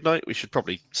almost midnight. We should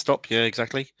probably stop. Yeah,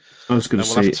 exactly. I was going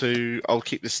to say... I'll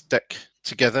keep this deck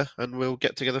together and we'll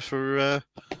get together for a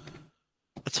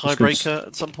tiebreaker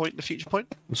at some point in the future point.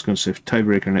 I was going to say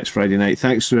tiebreaker next Friday night.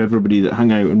 Thanks to everybody that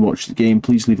hung out and watched the game.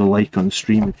 Please leave a like on the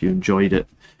stream if you enjoyed it.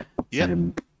 Yeah.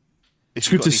 It's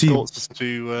good to see thoughts as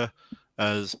to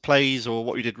as plays or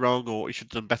what we did wrong or what we should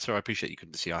have done better. I appreciate you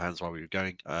couldn't see our hands while we were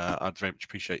going. I'd very much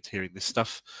appreciate hearing this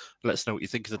stuff. Let us know what you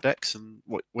think of the decks and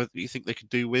whether you think they could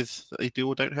do with that they do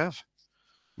or don't have.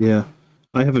 Yeah,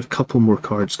 I have a couple more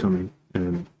cards coming. I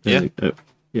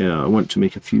want to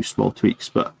make a few small tweaks,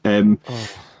 but I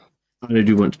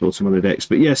do want to build some other decks.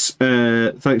 But yes,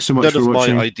 thanks so much for watching. None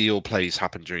of my ideal plays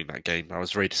happened during that game. I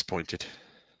was very disappointed.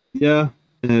 Yeah.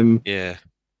 Yeah.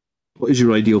 What is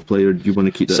your ideal player? Do you want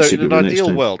to keep that so secret? In an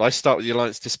ideal world, I start with the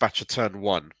Alliance Dispatcher turn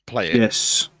 1, play it,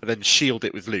 yes, and then shield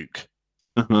it with Luke,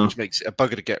 which makes it a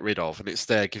bugger to get rid of, and it's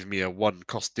there giving me a 1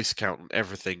 cost discount on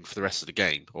everything for the rest of the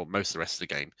game, or most of the rest of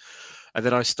the game. And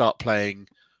then I start playing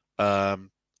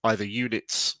either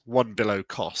units one below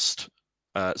cost.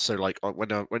 So like when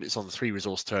it's on the 3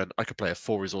 resource turn, I could play a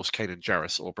 4 resource Kanan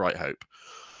Jarrus or Bright Hope,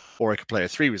 or I could play a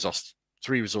 3 resource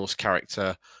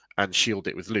character and shield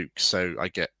it with Luke. So I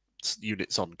get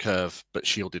units on curve but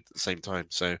shielded at the same time.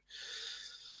 So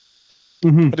I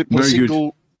didn't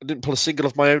pull a single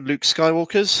of my own Luke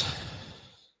Skywalkers.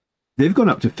 They've gone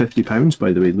up to £50,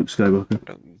 by the way, Luke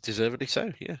Skywalker. Deservedly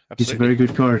so, yeah. Absolutely. He's a very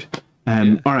good card.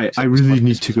 All right, I really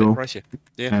need to go.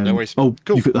 Yeah, no worries. Oh,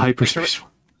 cool. You've got the hyperspace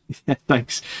one. Yeah,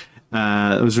 thanks.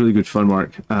 That was really good fun,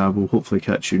 Mark. We'll hopefully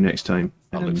catch you next time.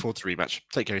 I'll look forward to the rematch.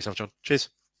 Take care of yourself, John. Cheers.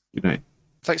 Good night.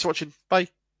 Thanks for watching. Bye.